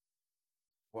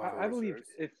 Wow. I believe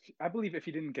if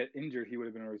he didn't get injured, he would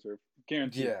have been a reserve.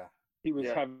 Guaranteed. Yeah. He was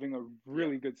having a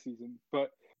really good season,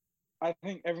 but I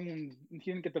think he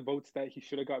didn't get the votes that he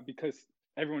should have got because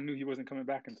everyone knew he wasn't coming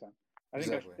back in time. I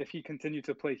think if he continued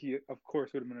to play, he of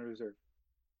course would have been a reserve.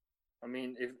 I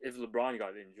mean, if LeBron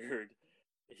got injured,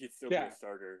 he'd still be a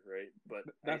starter, right? But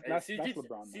that's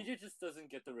LeBron. CJ just doesn't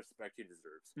get the respect he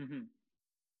deserves.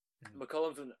 Mm-hmm.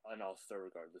 McCollum's an all-star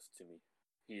regardless to me.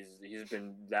 He's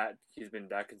been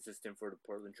that consistent for the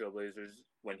Portland Trailblazers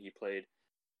when he played.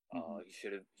 He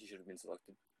should have been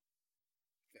selected.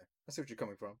 Yeah, I see what you're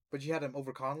coming from. But you had him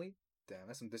over Conley? Damn,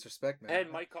 that's some disrespect, man.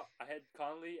 I had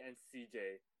Conley and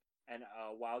CJ, and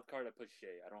wild card I put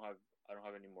Shea. I don't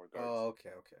have any more guards. Oh,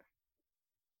 okay.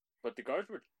 But the guards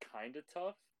were kind of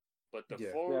tough. But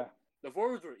the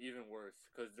forwards were even worse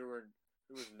because there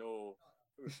was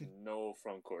no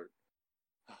front court.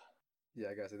 Yeah,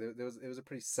 I guess it was a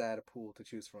pretty sad pool to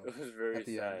choose from. It was very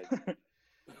sad. It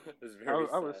was very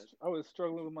sad. I was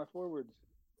struggling with my forwards.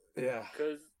 Yeah,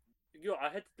 because I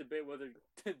had to debate whether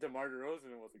DeMar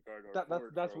DeRozan was a guard or a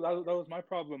forward. That was my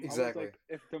problem. Exactly. I was like,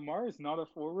 if DeMar is not a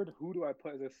forward, who do I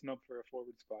put as a snub for a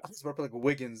forward spot? I was like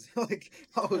Wiggins, like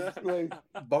I was like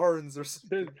Barnes or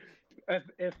something.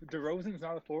 If DeRozan's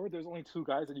not a forward, there's only two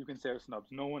guys that you can say are snubs.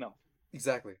 No one else.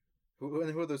 Exactly. Who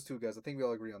are those two guys? I think we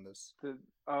all agree on this.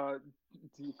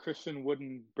 The Christian Wood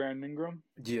and Brandon Ingram.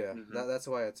 Yeah, that's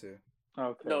why I had to.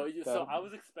 Okay. No, so I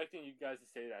was expecting you guys to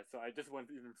say that, so I just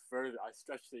went even further. I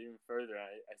stretched it even further.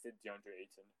 I said DeAndre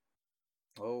Ayton.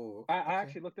 Oh. Okay. I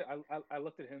actually looked at I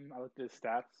looked at him. I looked at his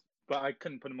stats, but I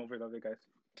couldn't put him over the other guys.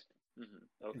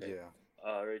 Okay. Yeah.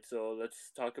 All right, so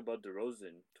let's talk about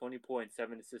DeRozan. 20 points,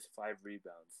 7 assists, 5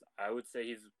 rebounds. I would say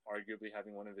he's arguably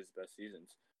having one of his best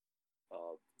seasons.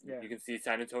 You can see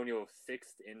San Antonio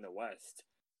 6th in the West,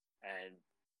 and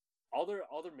all their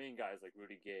main guys like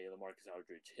Rudy Gay, LaMarcus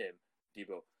Aldridge, him,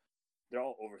 Debo, they're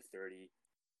all over 30,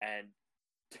 and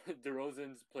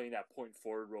DeRozan's playing that point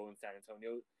forward role in San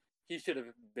Antonio. He should have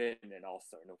been an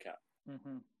all-star, no cap.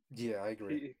 Yeah, I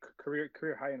agree. Career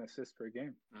high in assists per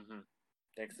game.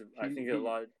 Thanks. I think a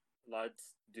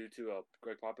lot's due to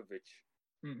Greg Popovich.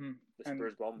 The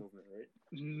Spurs ball movement,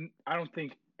 right? I don't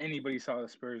think anybody saw the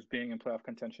Spurs being in playoff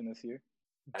contention this year.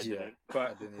 I didn't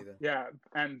either. Yeah,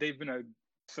 and they've been a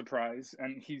surprise,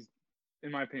 and he's,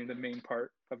 in my opinion, the main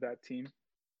part of that team.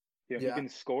 Yeah, he can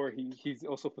score. He's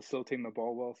also facilitating the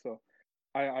ball well. So,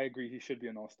 I agree. He should be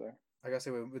an all-star. I gotta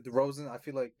say with DeRozan, I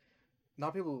feel like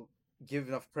not people give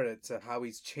enough credit to how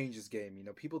he's changed his game. You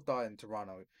know, people thought in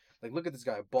Toronto, like, look at this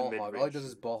guy, ball hog. All he does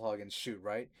is ball hog and shoot,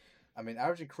 right? I mean,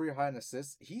 averaging career high in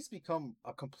assists, he's become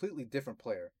a completely different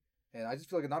player. And I just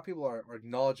feel like not people are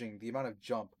acknowledging the amount of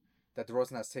jump that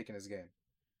DeRozan has taken his game.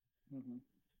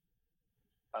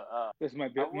 This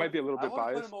might be a little bit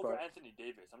biased, put him over Anthony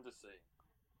Davis. I'm just saying.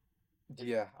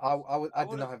 Yeah, I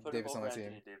did not have Davis on my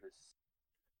team.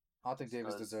 I don't think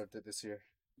Davis deserved it this year.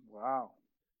 Wow.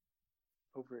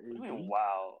 Over AD? What do you mean,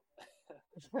 wow?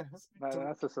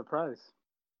 That's a surprise.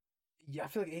 Yeah, I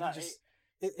feel like AD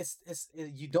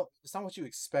it's not what you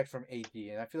expect from AD,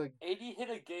 and I feel like AD hit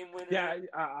a game winner. Yeah,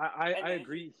 I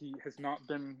agree. He has not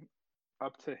been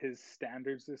up to his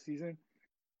standards this season,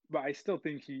 but I still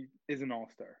think he is an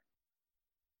all-star.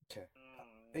 Okay,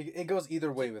 it goes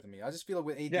either way with me. I just feel like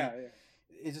with AD,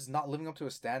 it's just not living up to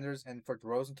his standards, and for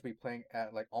DeRozan to be playing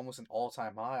at like almost an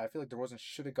all-time high, I feel like DeRozan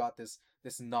should have got this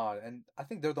nod, and I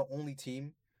think they're the only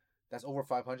team that's over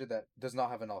 500 that does not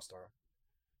have an all-star.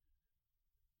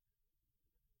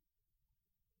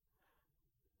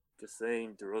 Just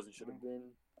saying, DeRozan should have been.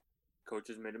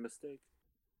 Coaches made a mistake.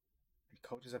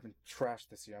 Coaches have been trashed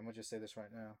this year. I'm gonna just say this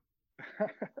right now.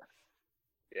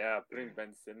 Yeah, putting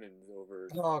Ben Simmons over.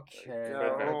 Okay.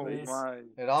 Oh my!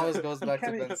 It always goes back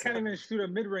to Ben Simmons. He can't even shoot a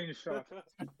mid-range shot.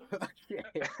 Okay.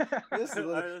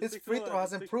 His free throw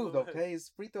has improved. Okay,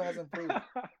 his free throw has improved.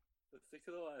 Let's stick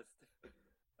to the last.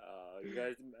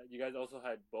 You guys also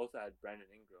both had Brandon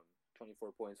Ingram,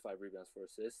 24 points, 5 rebounds, 4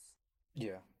 assists.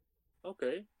 Yeah.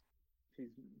 Okay. He's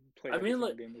played a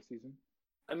game this season.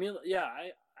 I mean, yeah,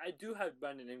 I do have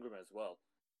Brandon Ingram as well.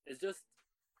 It's just,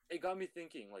 it got me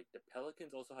thinking, like, the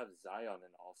Pelicans also have Zion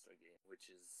in the All-Star game, which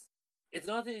is, it's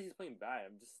not that he's playing bad.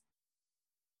 I'm just,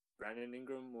 Brandon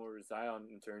Ingram or Zion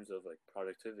in terms of, like,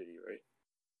 productivity, right?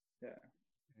 Yeah.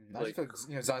 I just feel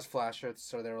like, Zion's flasher,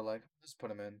 so they were like, just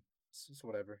put him in. It's just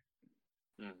whatever.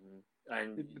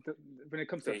 And when it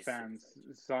comes to fans,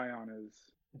 Zion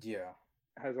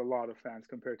has a lot of fans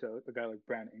compared to a guy like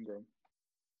Brandon Ingram.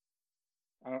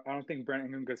 I don't think Brandon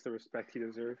Ingram gets the respect he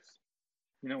deserves.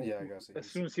 You know, I guess as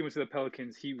soon as he went to the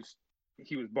Pelicans, he was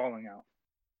balling out.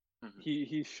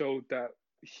 He showed that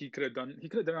he could have done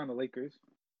it on the Lakers.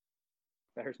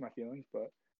 That hurts my feelings,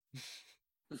 but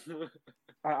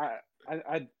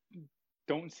I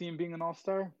don't see him being an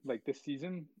all-star like this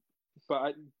season. But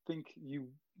I think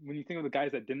when you think of the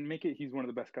guys that didn't make it, he's one of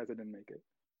the best guys that didn't make it.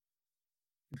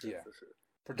 Yeah, for sure.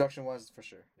 Production-wise, for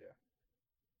sure.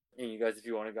 Yeah. And you guys, if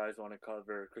you guys want to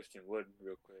cover Christian Wood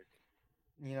real quick.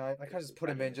 I kind of just put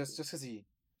him in just because he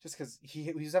just because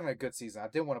he's having a good season. I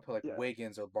didn't want to put like Yeah.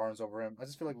 Wiggins or Barnes over him. I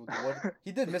just feel like with what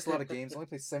he did miss a lot of games. Only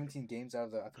played 17 games out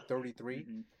of the I think 33.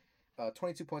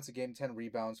 22 points a game, 10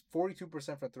 rebounds,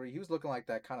 42% from three. He was looking like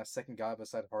that kind of second guy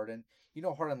beside Harden. You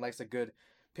know, Harden likes a good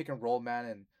pick and roll man,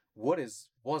 and Wood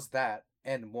was that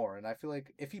and more. And I feel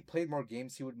like if he played more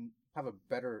games, he would have a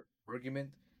better argument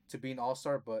to be an All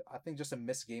Star. But I think just a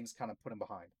missed games kind of put him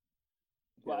behind.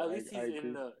 Well, Yeah, at least I he's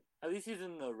agree. at least he's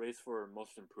in the race for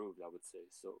most improved, I would say.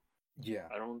 So Yeah,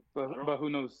 I don't. But who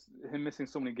knows? Him missing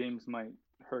so many games might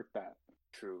hurt that.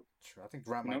 True. I think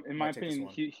Grant You know, in my might take this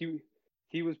opinion, one.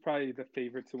 he was probably the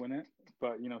favorite to win it.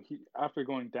 But you know, he after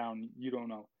going down, you don't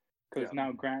know because Yeah.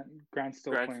 now Grant's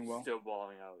still Grant's playing well. still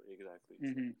balling out, exactly.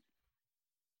 Mm-hmm. And,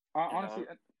 Honestly,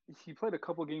 he played a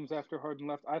couple games after Harden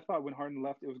left. I thought when Harden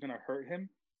left, it was going to hurt him.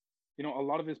 You know, a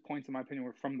lot of his points, in my opinion,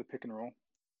 were from the pick and roll.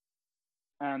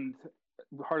 And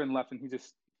Harden left, and he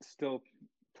just still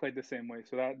played the same way.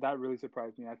 So that really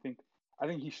surprised me. I think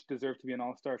he deserved to be an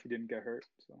All Star if he didn't get hurt.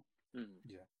 So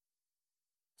Yeah.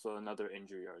 So another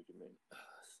injury argument.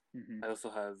 mm-hmm. I also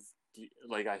have,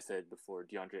 like I said before,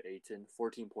 DeAndre Ayton,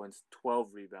 14 points, 12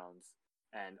 rebounds,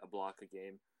 and a block a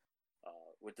game.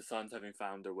 With the Suns having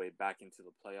found their way back into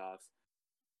the playoffs,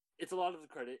 it's a lot of the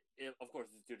credit. Of course,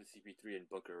 it's due to CP3 and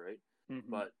Booker, right? Mm-hmm.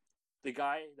 But the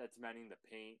guy that's manning the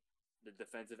paint, the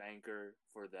defensive anchor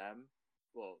for them,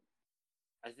 well,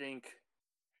 I think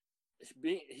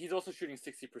he's also shooting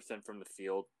 60% from the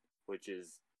field, which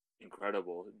is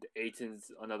incredible.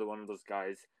 Aiton's another one of those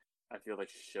guys I feel like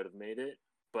should have made it,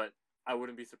 but I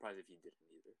wouldn't be surprised if he didn't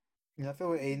either. Yeah, I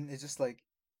feel with Aiden, it's just like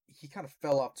he kind of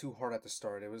fell off too hard at the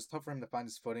start. It was tough for him to find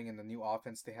his footing in the new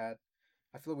offense they had.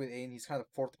 I feel with Aiden, he's kind of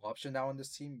the fourth option now on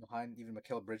this team behind even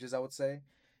Mikal Bridges, I would say.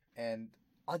 And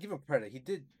I'll give him credit. He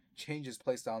did change his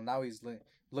play style. Now he's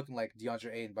looking like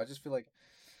DeAndre Aiden, but I just feel like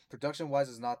production wise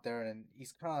is not there, and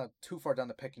he's kind of too far down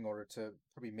the pecking order to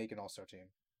probably make an All Star team.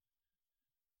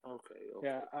 Okay.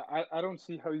 Yeah, I don't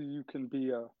see how you can be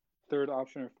a third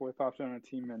option or fourth option on a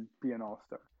team and be an All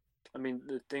Star. I mean,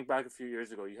 think back a few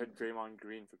years ago. You had Draymond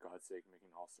Green, for God's sake, making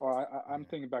All-Star. Well, I'm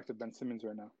thinking back to Ben Simmons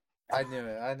right now. I knew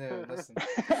it. Listen,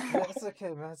 it's okay,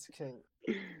 man. It's okay.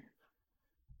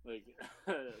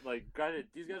 Like, granted,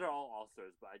 these guys are all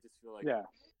All-Stars, but I just feel like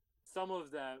some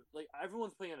of them, like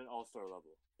everyone's playing at an All-Star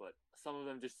level, but some of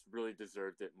them just really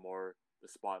deserved it more, the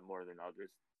spot more than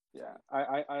others. Yeah,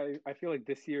 I feel like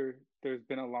this year there's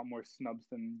been a lot more snubs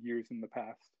than years in the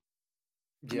past.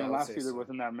 Yeah, last year there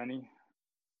wasn't that many.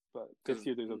 But this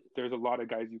year, there's a lot of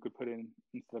guys you could put in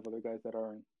instead of other guys that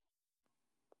aren't.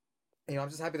 You know, I'm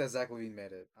just happy that Zach LaVine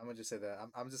made it. I'm gonna just say that.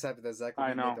 I'm just happy that Zach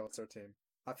LaVine made the All-Star team.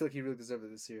 I feel like he really deserved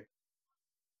it this year.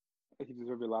 He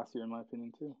deserved it last year, in my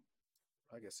opinion, too.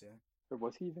 I guess, yeah. Or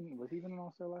was he even an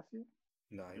All-Star last year?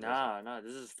 No, nah.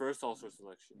 This is his first All-Star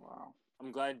selection. Wow.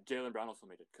 I'm glad Jaylen Brown also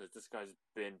made it because this guy's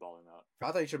been balling out.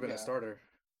 I thought he should have been a starter.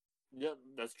 Yeah,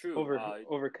 that's true.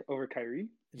 Over Kyrie?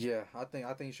 Yeah, I think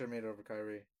he should have made it over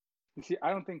Kyrie. You see, I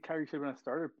don't think Kyrie should have been a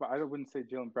starter, but I wouldn't say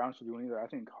Jaylen Brown should be one either. I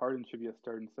think Harden should be a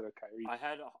starter instead of Kyrie. I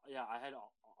had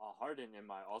Harden in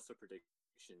my All-Star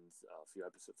predictions a few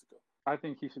episodes ago. I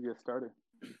think he should be a starter.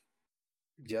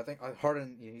 Yeah, I think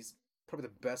Harden, he's probably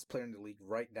the best player in the league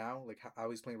right now, like how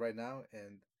he's playing right now,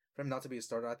 and for him not to be a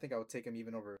starter, I think I would take him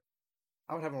even over.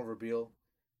 I would have him over Beal,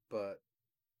 but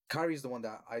Kyrie's the one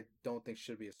that I don't think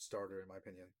should be a starter in my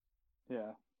opinion.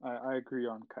 Yeah, I agree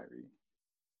on Kyrie.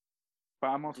 But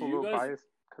I'm also a little biased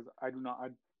because I'm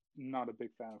not a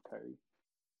big fan of Kyrie.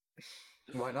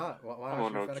 Why not? Why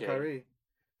aren't you a fan of Kyrie?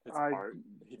 It's art.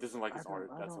 He doesn't like his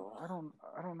art. That's all. I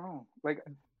don't know. Like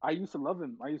I used to love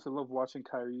him. I used to love watching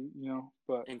Kyrie. You know,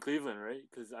 but in Cleveland, right?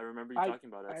 Because I remember you talking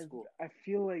about it at school. I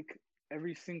feel like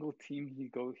every single team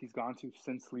he's gone to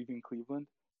since leaving Cleveland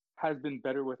has been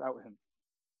better without him.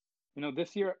 You know,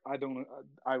 this year I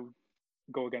would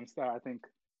go against that. I think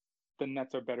the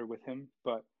Nets are better with him,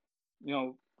 but you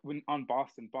know, when on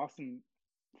Boston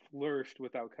flourished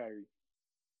without Kyrie.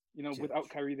 You know, without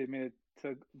Kyrie, they made it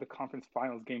to the conference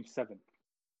finals, Game 7,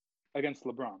 against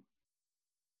LeBron.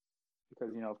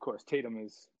 Because you know, of course, Tatum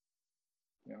is,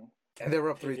 you know, and they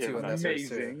were up 3-2 in that series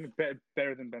too. Amazing,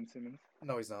 better than Ben Simmons.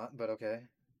 No, he's not, but okay.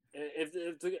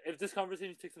 If this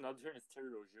conversation takes another turn, it's Terry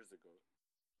Rozier's ago.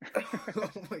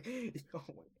 oh my.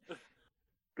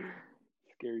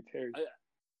 Scary Terry.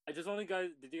 I just want to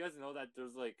did you guys know that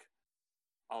there's like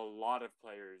a lot of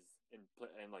players in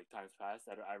like times past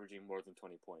that are averaging more than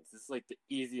 20 points. This is like the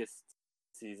easiest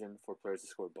season for players to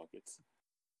score buckets.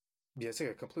 Yeah, it's like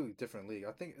a completely different league.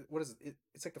 I think what is it?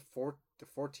 It's like the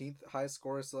 14th highest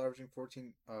scorer still averaging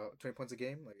 20 points a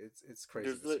game. Like it's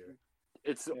crazy this year.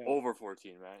 It's over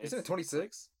 14, man. Isn't it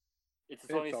 26? It's It's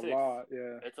a 26. lot,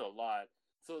 yeah. It's a lot.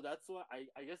 So that's why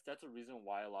I guess that's a reason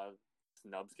why a lot of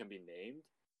snubs can be named.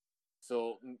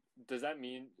 So does that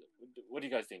mean? What do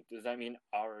you guys think? Does that mean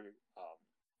our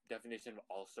definition of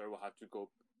all star will have to go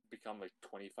become like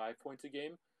 25 points a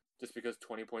game, just because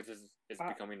 20 points is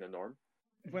becoming the norm?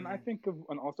 When I think of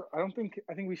an all star, I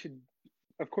think we should,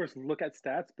 of course, look at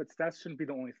stats, but stats shouldn't be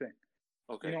the only thing.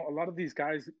 Okay. You know, a lot of these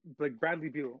guys, like Bradley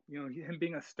Beal, you know, him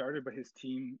being a starter, but his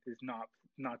team is not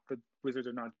the Wizards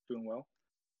are not doing well.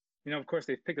 You know, of course,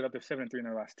 they've picked it up. They're 7-3 in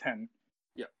their last 10.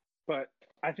 Yeah. But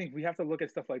I think we have to look at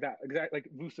stuff like that. Exactly,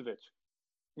 like Vucevic.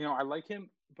 You know, I like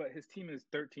him, but his team is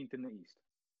 13th in the East.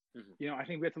 Mm-hmm. You know, I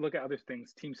think we have to look at other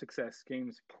things: team success,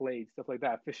 games played, stuff like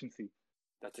that, efficiency.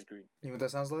 That's agreed. You know what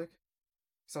that sounds like?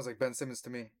 Sounds like Ben Simmons to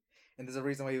me. And there's a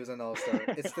reason why he was an all-star.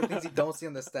 It's the things you don't see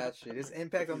on the stat sheet. His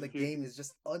impact on the game is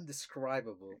just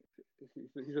undescribable.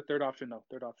 He's a third option, though.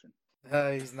 Third option.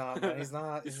 He's not, man. He's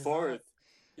not. He's fourth. Not.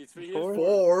 He's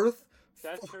fourth.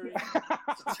 That's Curry's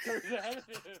ahead of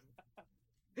him.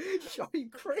 Are you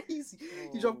crazy?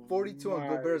 He dropped 42 on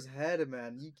Gobert's head,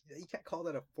 man. You can't call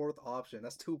that a fourth option.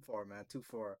 That's too far, man. Too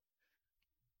far.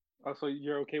 Oh, so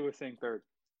you're okay with saying third?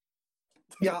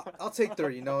 Yeah, I'll take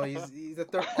third. You know, he's the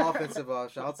third offensive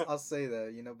option. I'll say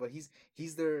that. You know, but he's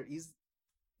their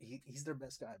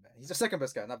best guy, man. He's their second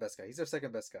best guy, not best guy. He's their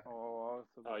second best guy. Oh,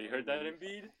 you heard that,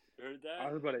 Embiid? You heard that?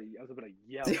 I was about to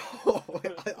yell.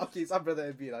 Okay, it's not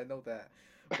brother Embiid. I know that,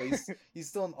 but he's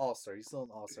still an all-star. He's still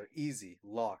an all-star. Easy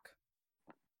lock.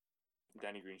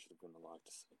 Danny Green should have won the lock.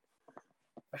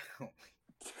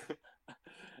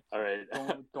 All right.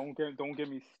 Don't get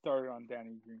me started on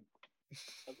Danny Green.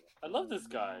 I love this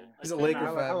guy. He's a Laker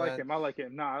fan. I like him. I like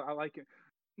him. Nah, I like him.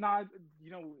 Nah,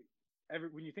 you know,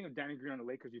 when you think of Danny Green on the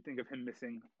Lakers, you think of him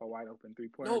missing a wide open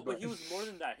 3-pointer. No, but he was more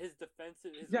than that. His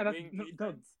defensive,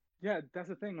 defense. Yeah, that's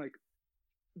the thing. Like,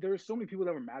 there were so many people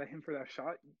that were mad at him for that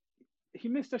shot. He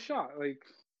missed a shot. Like,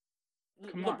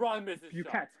 come on. LeBron misses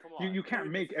shots. Come on. You can't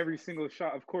make every single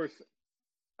shot. Of course,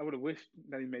 I would have wished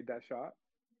that he made that shot.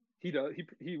 He does.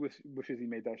 He wishes he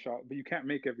made that shot, but you can't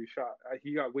make every shot.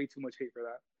 He got way too much hate for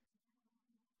that.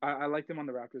 I liked him on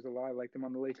the Raptors a lot. I liked him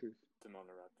on the Lakers. Him on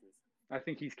the Raptors. I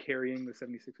think he's carrying the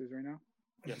 76ers right now.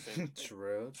 Yes,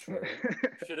 true.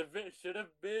 Should have been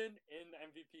in the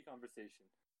MVP conversation,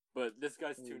 but this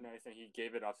guy's too nice, and he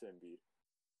gave it off to Embiid.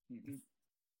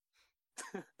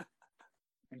 Mm-hmm.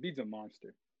 Embiid's a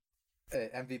monster. Hey,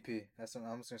 MVP. That's what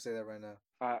I'm just gonna say that right now.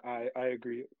 I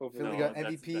agree. They got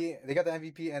MVP. They got the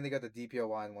MVP and they got the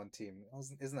DPOY in one team.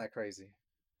 Isn't that crazy?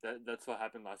 That's what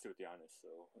happened last year with Giannis, so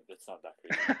that's not that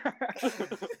crazy.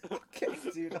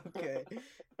 Okay, dude. Okay.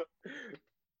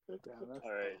 Damn,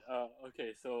 all right.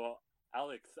 Okay. So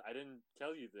Alex, I didn't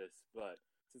tell you this, but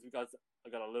since I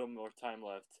got a little more time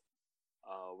left,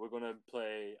 we're gonna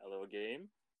play a little game.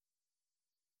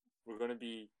 We're gonna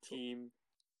be Team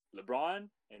LeBron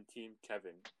and Team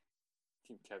Kevin.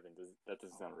 Team Kevin that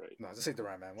doesn't sound right. No, just say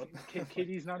Durant, man. What?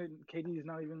 KD's not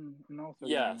even an all-star.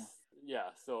 Yes, yeah.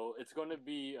 So it's gonna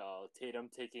be Tatum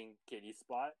taking KD's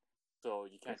spot. So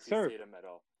you can't choose Tatum at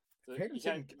all. So Tatum's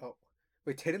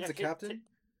wait, Tatum's the captain?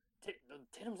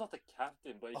 Tatum's not the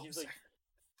captain, but he's like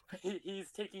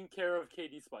he's taking care of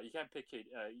KD's spot. You can't pick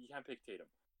you can't pick Tatum.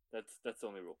 That's the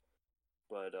only rule.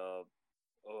 But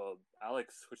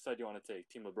Alex, which side do you want to take?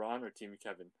 Team LeBron or Team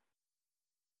Kevin?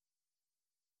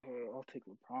 I'll take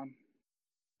LeBron.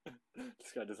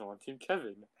 This guy doesn't want Team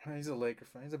Kevin. He's a Laker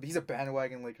fan. He's a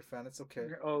bandwagon Laker fan. It's okay.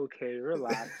 Okay,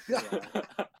 relax.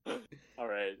 All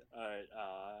right.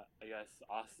 I guess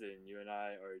Austin, you and I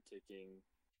are taking.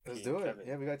 Let's do it. Kevin.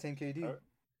 Yeah, we got Team KD. Right.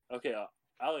 Okay,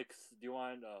 Alex, do you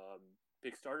want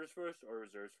pick starters first or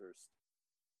reserves first?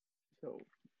 So,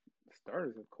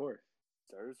 starters, of course.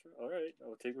 Starters first? All right,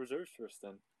 I'll take reserves first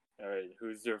then. All right,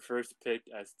 who's your first pick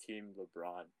as Team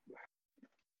LeBron?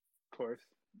 Of course,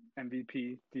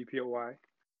 MVP, DPOY.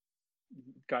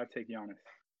 Gotta take Giannis.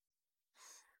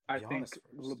 I think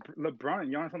LeBron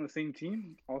and Giannis on the same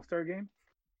team, All-Star game.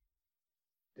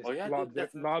 Lobs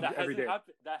every day.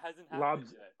 That hasn't happened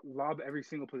yet. Lob every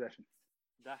single possession.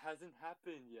 That hasn't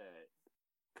happened yet.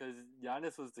 Because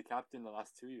Giannis was the captain the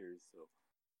last 2 years, so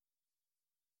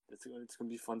it's gonna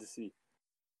be fun to see.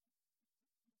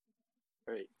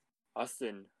 All right,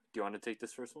 Austin, do you want to take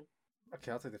this first one?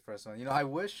 Okay, I'll take the first one. You know, I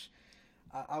wish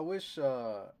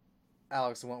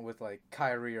Alex went with like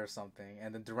Kyrie or something,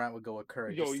 and then Durant would go with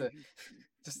Curry.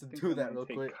 Just to do that real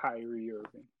quick. Kyrie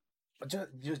Irving.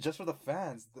 Just for the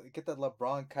fans, get that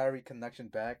LeBron Kyrie connection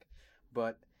back.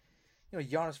 But you know,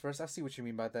 Giannis first. I see what you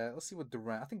mean by that. Let's see what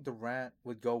Durant. I think Durant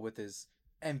would go with his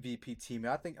MVP team.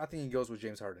 I think he goes with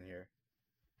James Harden here.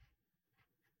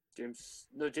 James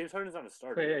Harden's not a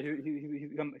starter. Yeah,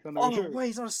 he's on the Oh reserve. wait,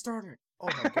 he's not a starter. Oh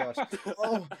my gosh.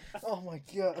 oh my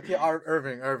god. Okay,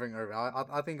 Irving.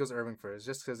 I think it goes Irving first,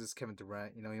 just because it's Kevin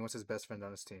Durant. You know, he wants his best friend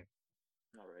on his team.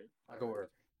 All right. I'll go Irving.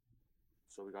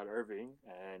 So we got Irving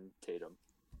and Tatum.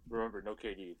 Remember, no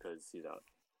KD because he's out.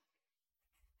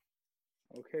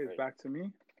 Okay, Right. back to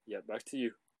me. Yeah, back to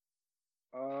you.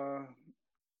 LeBron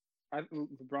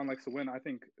likes to win. I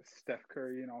think Steph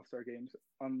Curry in All-Star games,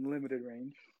 unlimited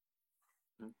range.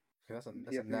 Okay, that's a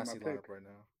He has to be my nasty pick. lineup right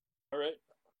now. All right.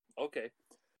 Okay.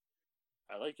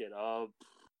 I like it.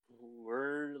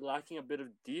 We're lacking a bit of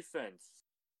defense,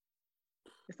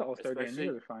 It's the All-Star game. Especially-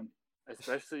 You're fine.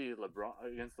 especially LeBron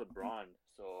against LeBron.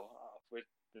 So with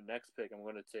the next pick, I'm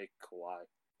going to take Kawhi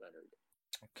Leonard.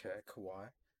 Okay, Kawhi.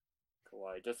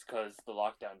 Just because the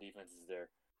lockdown defense is there,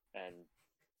 and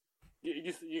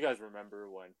you guys remember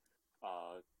when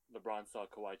LeBron saw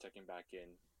Kawhi checking back in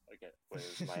again when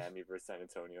it was Miami versus San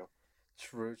Antonio.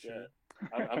 True. Yeah,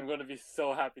 I'm going to be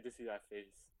so happy to see that face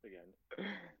again.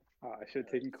 I should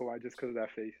have taken Kawhi just because of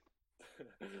that face.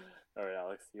 All right,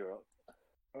 Alex, you're up.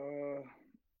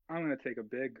 I'm gonna take a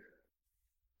big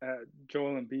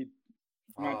Joel Embiid,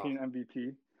 in my opinion,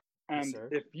 MVP. And Yes, sir.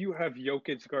 if you have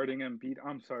Jokic guarding Embiid,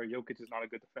 I'm sorry, Jokic is not a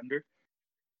good defender.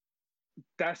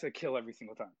 That's a kill every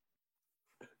single time.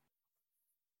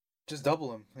 Just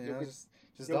double him. You know, Jokic-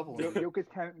 just double him. Jokic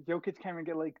can't even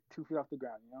get like 2 feet off the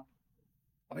ground. You know.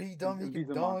 Are you dumb? He Embiid's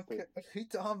can a dunk. monster. What are you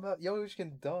talking about? Jokic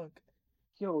can dunk.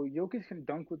 Yo, Jokic can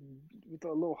dunk with a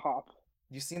little hop.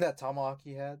 You seen that tomahawk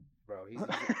he had, bro? He's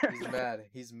mad.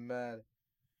 He's mad.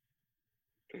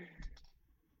 Right,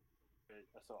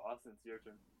 so Austin, it's your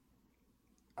turn.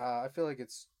 I feel like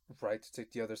it's right to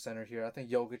take the other center here. I think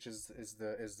Jokic is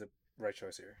the right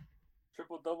choice here.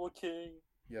 Triple double king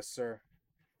Yes, sir.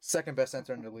 Second best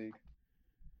center in the league.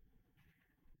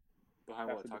 behind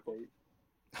That's what a taco? debate.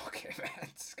 Okay, man.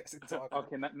 This guy's a talker.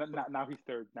 Okay, now he's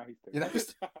third. Now he's third. You know,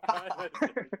 just- Okay,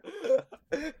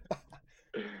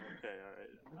 all right.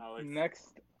 Alex.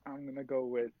 Next, I'm gonna go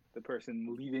with the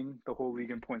person leading the whole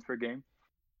league in points per game.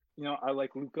 You know, I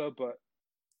like Luka, but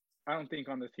I don't think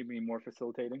on this team we need more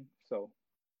facilitating. So,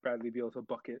 Bradley Beal's a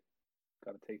bucket.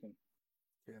 Gotta take him.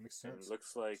 Yeah, that makes And sense.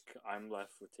 looks like I'm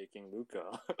left with taking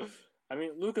Luka. I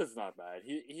mean, Luka's not bad.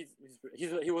 He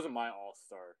wasn't my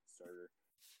all-star starter.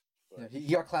 Yeah, he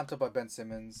got clamped up by Ben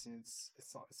Simmons. It's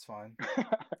fine.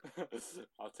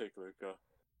 I'll take Luka.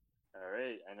 All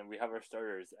right, and then we have our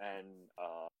starters, and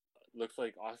looks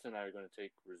like Austin and I are going to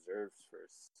take reserves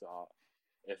first. So,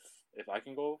 if I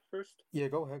can go first, Yeah,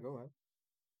 go ahead.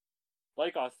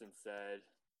 like Austin said,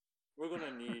 we're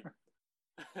gonna need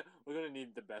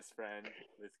the best friend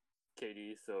with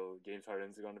KD. So James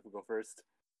Harden's going to go first.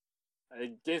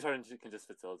 James Harden can just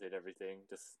facilitate everything,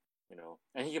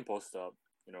 and he can post up.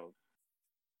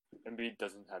 Embiid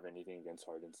doesn't have anything against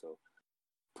Harden, so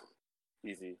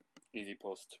easy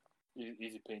post,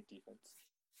 easy paint defense.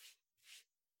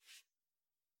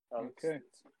 Okay.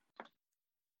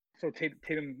 So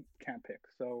Tatum can't pick.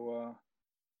 So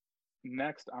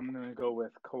next, I'm gonna go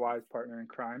with Kawhi's partner in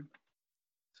crime.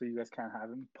 So you guys can't have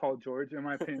him. Paul George, in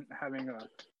my opinion, having a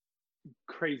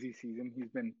crazy season. He's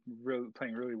been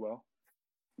playing really well.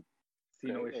 See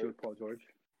no issue with Paul George.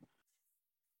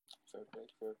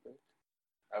 Perfect.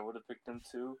 I would have picked him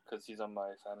too because he's on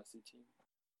my fantasy team.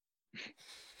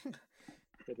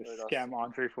 Did a scam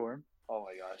entree for him. Oh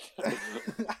my gosh.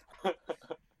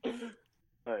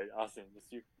 All right, Austin,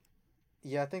 it's you.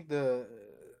 Yeah, I think the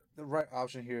right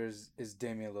option here is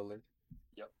Damian Lillard.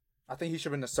 Yep. I think he should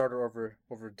have been the starter over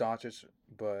Doncic,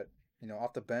 but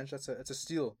off the bench, it's a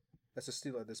steal. That's a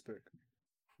steal at this pick.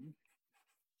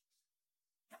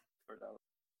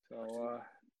 So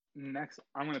next,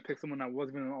 I'm gonna pick someone that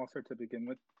wasn't an All-Star to begin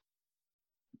with.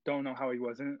 Don't know how he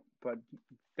wasn't, but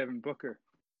Devin Booker,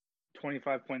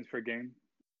 25 points per game.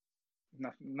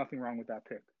 Nothing wrong with that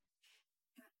pick.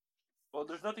 Well,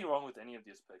 there's nothing wrong with any of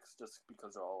these picks just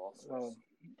because they're all All-Stars. Well,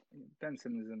 Ben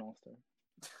Simmons is an All-Star.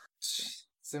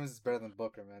 Simmons is better than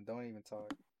Booker, man. Don't even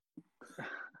talk.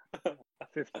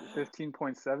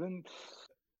 15.7.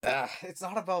 It's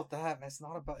not about that, man. It's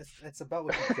not about. It's about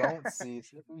what you don't see.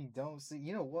 It's what you don't see.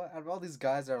 You know what? Out of all these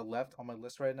guys that are left on my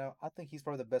list right now, I think he's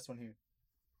probably the best one here.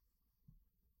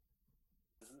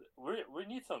 We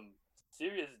need some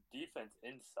serious defense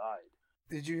inside.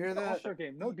 Did you hear that? All-Star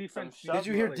game, no defense. Did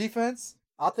you hear defense?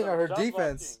 I think I heard shot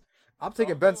defense. blocking. I'm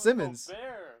taking Ben Simmons.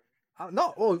 Gobert.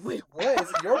 No, oh wait, what? Is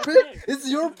it your pick? Is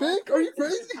it your pick? Are you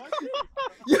crazy?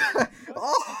 Yeah.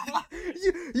 Oh,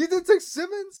 you didn't take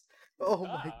Simmons? Oh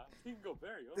my! He can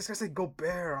Gobert, yo. This guy said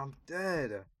Gobert. I'm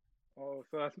dead. Oh,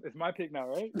 so it's my pick now,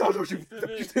 right? No, don't you dare,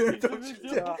 don't Simmons, you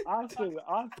yo. dare.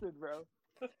 Austin, bro.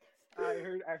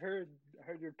 I heard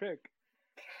your pick.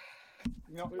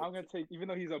 You know, I'm gonna take, even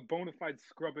though he's a bona fide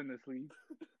scrub in this league,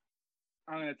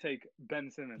 I'm gonna take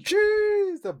Ben Simmons.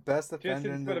 Jeez, the best Just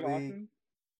defender in the instead of league. Austin.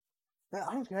 Man,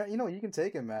 I don't care. You know, you can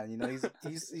take him, man. You know, he's the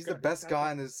God, best that's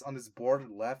guy on this board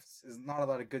left. There's not a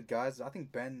lot of good guys. I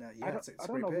think Ben. Yeah, I it's a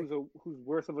don't great know pick. who's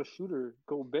worse of a shooter,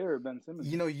 Gobert or Ben Simmons.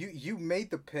 You know, you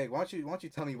made the pick. Why don't you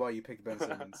tell me why you picked Ben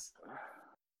Simmons?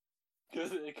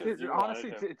 Because you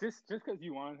honestly, wanted him. just because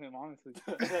you wanted him, honestly.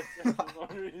 That's the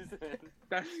only reason.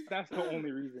 That's the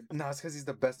only reason. No, it's because he's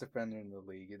the best defender in the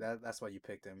league. That's why you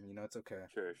picked him. You know, it's okay.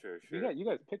 Sure. You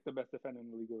guys picked the best defender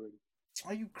in the league already.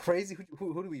 Are you crazy?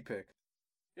 Who do we pick?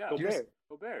 Yeah,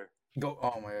 Gobert.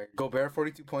 Oh my God. Gobert,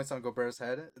 42 points on Gobert's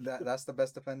head. That's the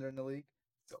best defender in the league.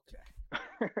 It's okay.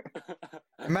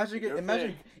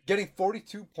 Imagine getting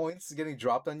 42 points getting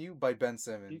dropped on you by Ben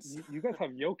Simmons. You guys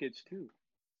have Jokic too.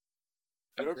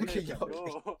 Okay,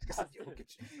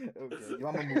 Jokic. Okay, I'm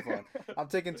gonna move on. I'm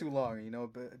taking too long. You know,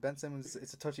 Ben Simmons.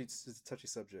 It's a touchy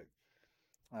subject.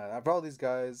 I brought all these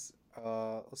guys.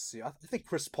 Let's see. I think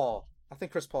Chris Paul.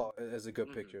 Is a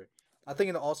good picture. I think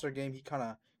in the All-Star game he kind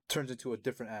of turns into a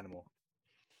different animal.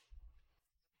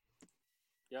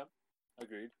 Yep,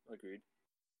 agreed.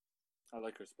 I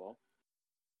like Chris Paul.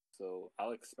 So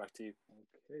Alex, back to you.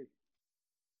 Okay.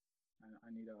 I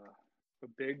need a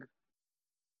big,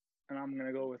 and I'm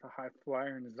gonna go with a high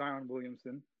flyer in Zion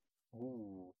Williamson.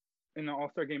 Ooh. In the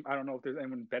All-Star game, I don't know if there's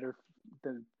anyone better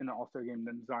in the All-Star game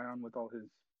than Zion with all his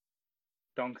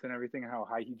dunks and everything and how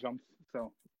high he jumps.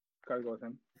 So, gotta go with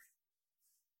him.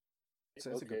 So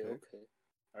that's a good pick. Okay.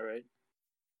 All right.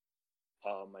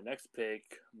 My next pick,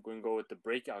 I'm going to go with the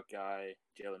breakout guy,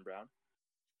 Jaylen Brown.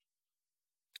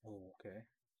 Oh, okay.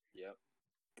 Yep.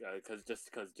 Because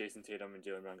Jason Tatum and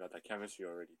Jaylen Brown got that chemistry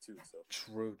already too. So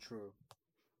True.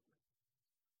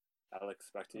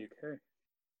 Alex, back to you. Okay.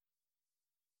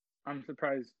 I'm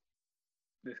surprised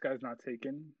this guy's not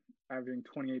taken, averaging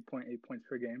 28.8 points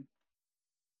per game.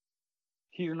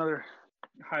 He's another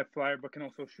high flyer, but can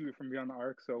also shoot it from beyond the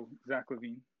arc. So Zach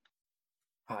LaVine.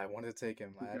 I wanted to take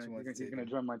him. He's gonna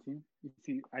join my team. You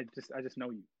see, I just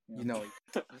know you. You know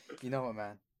what,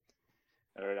 man.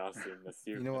 All right, Austin. That's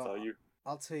you. You know That's what? all you.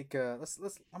 I'll take. Let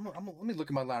me look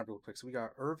at my lineup real quick. So we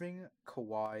got Irving,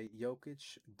 Kawhi,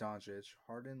 Jokic, Doncic,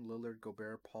 Harden, Lillard,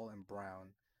 Gobert, Paul, and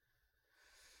Brown.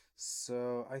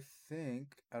 So I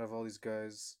think out of all these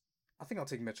guys, I think I'll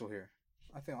take Mitchell here.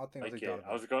 I think I'll take Donovan.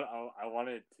 I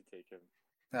wanted to take him.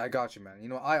 I got you, man. You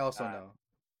know, I also know.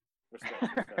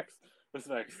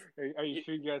 Respect. Are you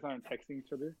sure you guys aren't texting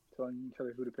each other, telling each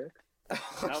other who to pick?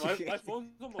 Now my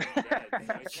phone's almost dead. So I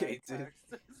Okay, can't dude.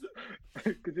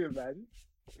 text. Could you imagine?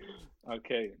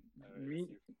 Okay, All right, me,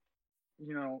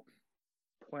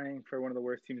 playing for one of the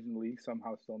worst teams in the league,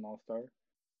 somehow still an all-star.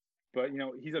 But,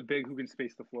 he's a big who can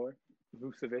space the floor.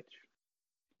 Vucevic,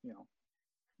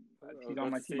 he's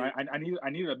on my team. I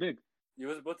needed a big. You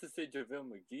was about to say JaVale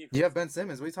McGee. You have Ben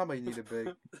Simmons. What are you talking about? You need a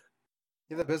big.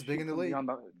 You're the best big in the league.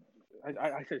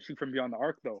 I said shoot from beyond the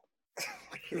arc, though.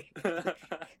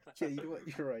 Yeah,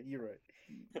 you're right.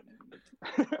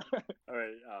 All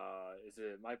right. Is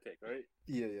it my pick, right?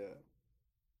 Yeah.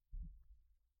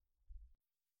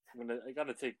 I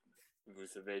gotta take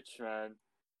Vucevic, man.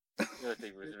 I gotta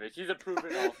take Vucevic. He's a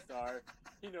proven all-star.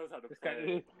 He knows how to play.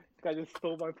 This guy just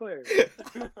stole my player.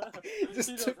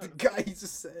 Just took the guy you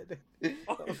just said.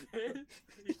 Oh,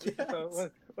 he did? Yes.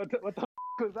 What the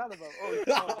was that about?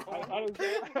 I was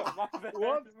My bad.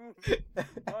 What?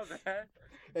 My bad.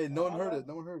 Hey, no one heard it.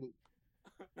 No one heard it.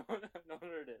 No one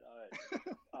heard it.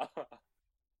 All right.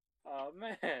 Oh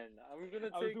man, I'm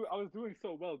gonna take. I was doing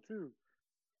so well too.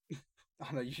 Oh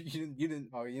no, you didn't.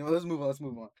 Oh, let's move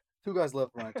on. Two guys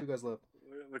left, Ryan.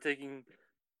 We're taking.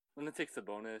 I'm gonna take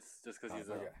Sabonis just because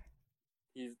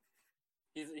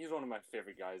he's one of my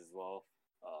favorite guys as well.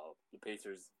 The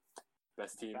Pacers,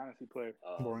 best team. Fantasy player.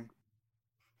 Boring.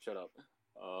 Shut up.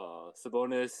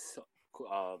 Sabonis,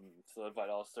 solidified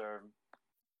all-star.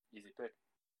 Easy pick.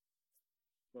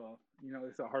 Well,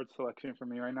 it's a hard selection for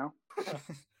me right now.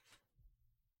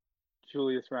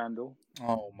 Julius Randle.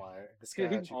 Oh my! This guy.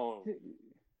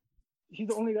 He's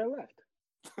the only guy left.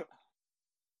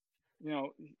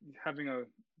 Having a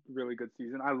really good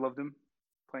season. I loved him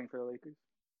playing for the Lakers.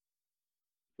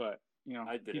 But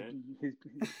I didn't.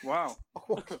 He's wow.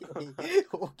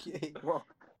 Okay. Well,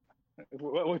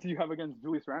 what do you have against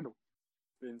Julius Randle?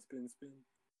 Spin.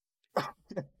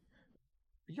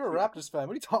 You're a Raptors fan.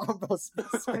 What are you talking about? Yeah,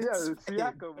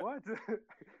 Siakam. What?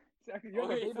 Siakam, you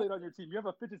have a Beyblade on your team. You have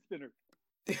a fidget spinner.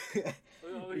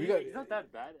 He's not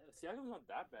that bad. Siakam's not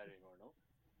that bad anymore, no?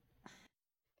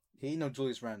 He ain't no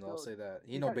Julius Randle, I'll say that.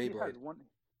 He ain't no Beyblade.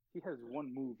 He has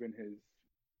one move in his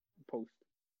post.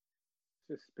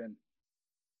 It's just spin.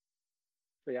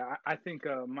 But yeah, I think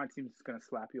my team's just gonna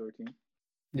slap your team.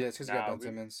 Yeah, it's because you got Ben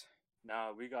Simmons.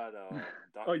 Nah, we got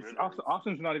Doc Rivers.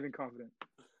 Austin's not even confident.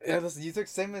 Yeah, listen, you took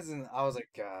Simmons, and I was like,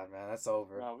 God, man, that's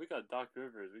over. Nah, we got Doc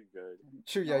Rivers. We good.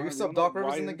 Sure, yeah, you sub Doc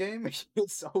Rivers in the game.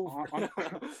 It's over.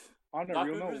 On a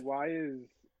real note, why is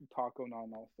Taco not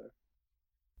an All-Star?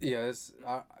 Yeah, it's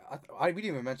we didn't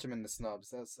even mention him in the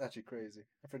snubs. That's actually crazy.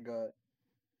 I forgot.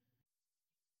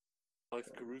 Alex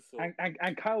Caruso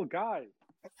and Kyle Guy.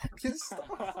 Stop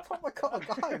talking about Kyle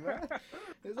Guy, man.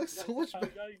 It's like so much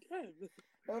better.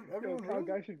 Kyle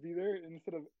Guy should be there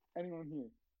instead of anyone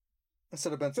here.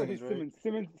 Instead of Ben Simmons, right?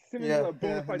 Simmons is a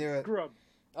bona fide scrub.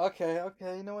 Okay,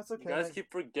 you know what's okay. You guys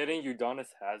keep forgetting Udonis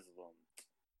Haslem.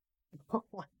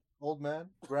 Old man,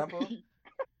 grandpa.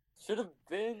 Should have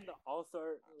been the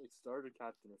All-Star starter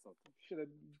captain or something.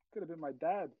 Could have been my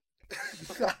dad.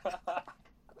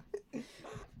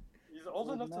 He's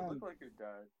old enough to look like your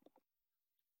dad.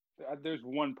 There's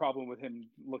one problem with him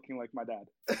looking like my dad.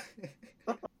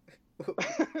 Oh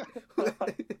my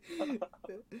god.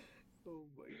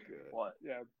 What?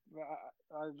 Yeah,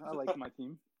 I like my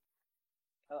team.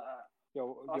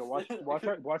 Watch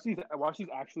these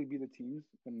actually be the teams.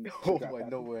 Oh my,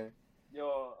 no way.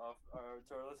 Yo,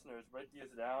 to our listeners, write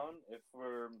these down. If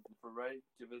we're right,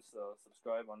 give us a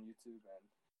subscribe on YouTube and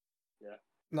yeah.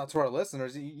 Not to our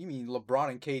listeners. You mean LeBron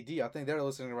and KD? I think they're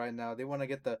listening right now. They want to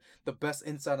get the best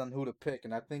insight on who to pick,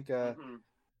 and I think I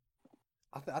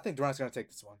think Durant's gonna take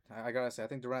this one. I gotta say, I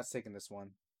think Durant's taking this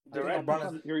one. Durant,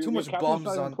 too much bums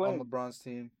on LeBron's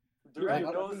team. Durant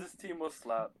knows this team will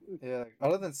slap. Yeah,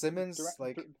 other than Simmons,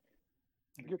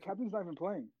 your captain's not even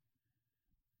playing.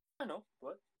 I know,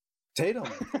 what? Tatum.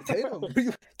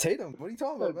 Tatum. What are you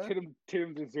talking about, man?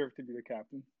 Tatum deserved to be the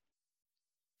captain.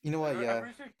 You know what?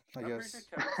 Yeah, I guess.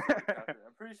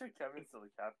 I'm pretty sure Kevin's still the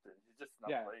captain. He's just not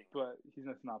playing. But he's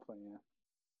just not playing.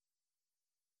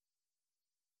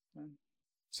 Yeah.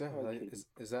 So,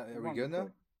 is that? Are we good now?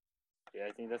 Yeah,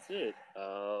 I think that's it.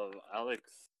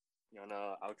 Alex, you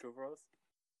wanna outro for us?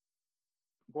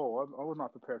 Whoa, I was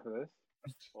not prepared for this.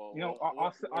 Well,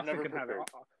 Austin can have it.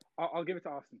 I'll give it to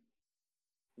Austin.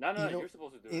 No, you're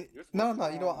supposed to do it. No.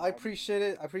 You know what? I appreciate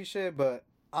it, but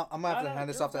I'm gonna have to hand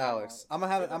this off to Alex. I'm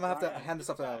gonna have to hand this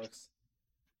off to Alex.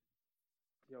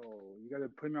 Yo, you gotta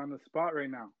put me on the spot right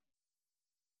now.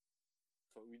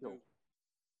 That's what we do.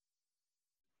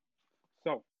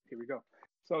 So here we go.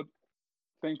 So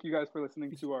thank you guys for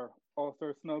listening to our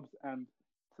All-Star Snubs and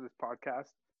to this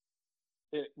podcast.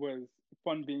 It was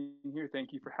fun being here.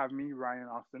 Thank you for having me, Ryan and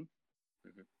Austin.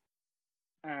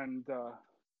 Mm-hmm. And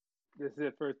this is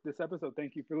it for this episode.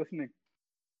 Thank you for listening.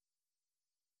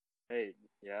 Hey,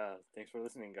 yeah, thanks for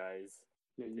listening, guys.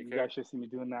 Yeah, you guys should see me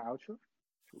doing that outro.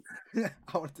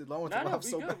 I want to laugh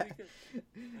so bad.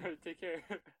 Take care.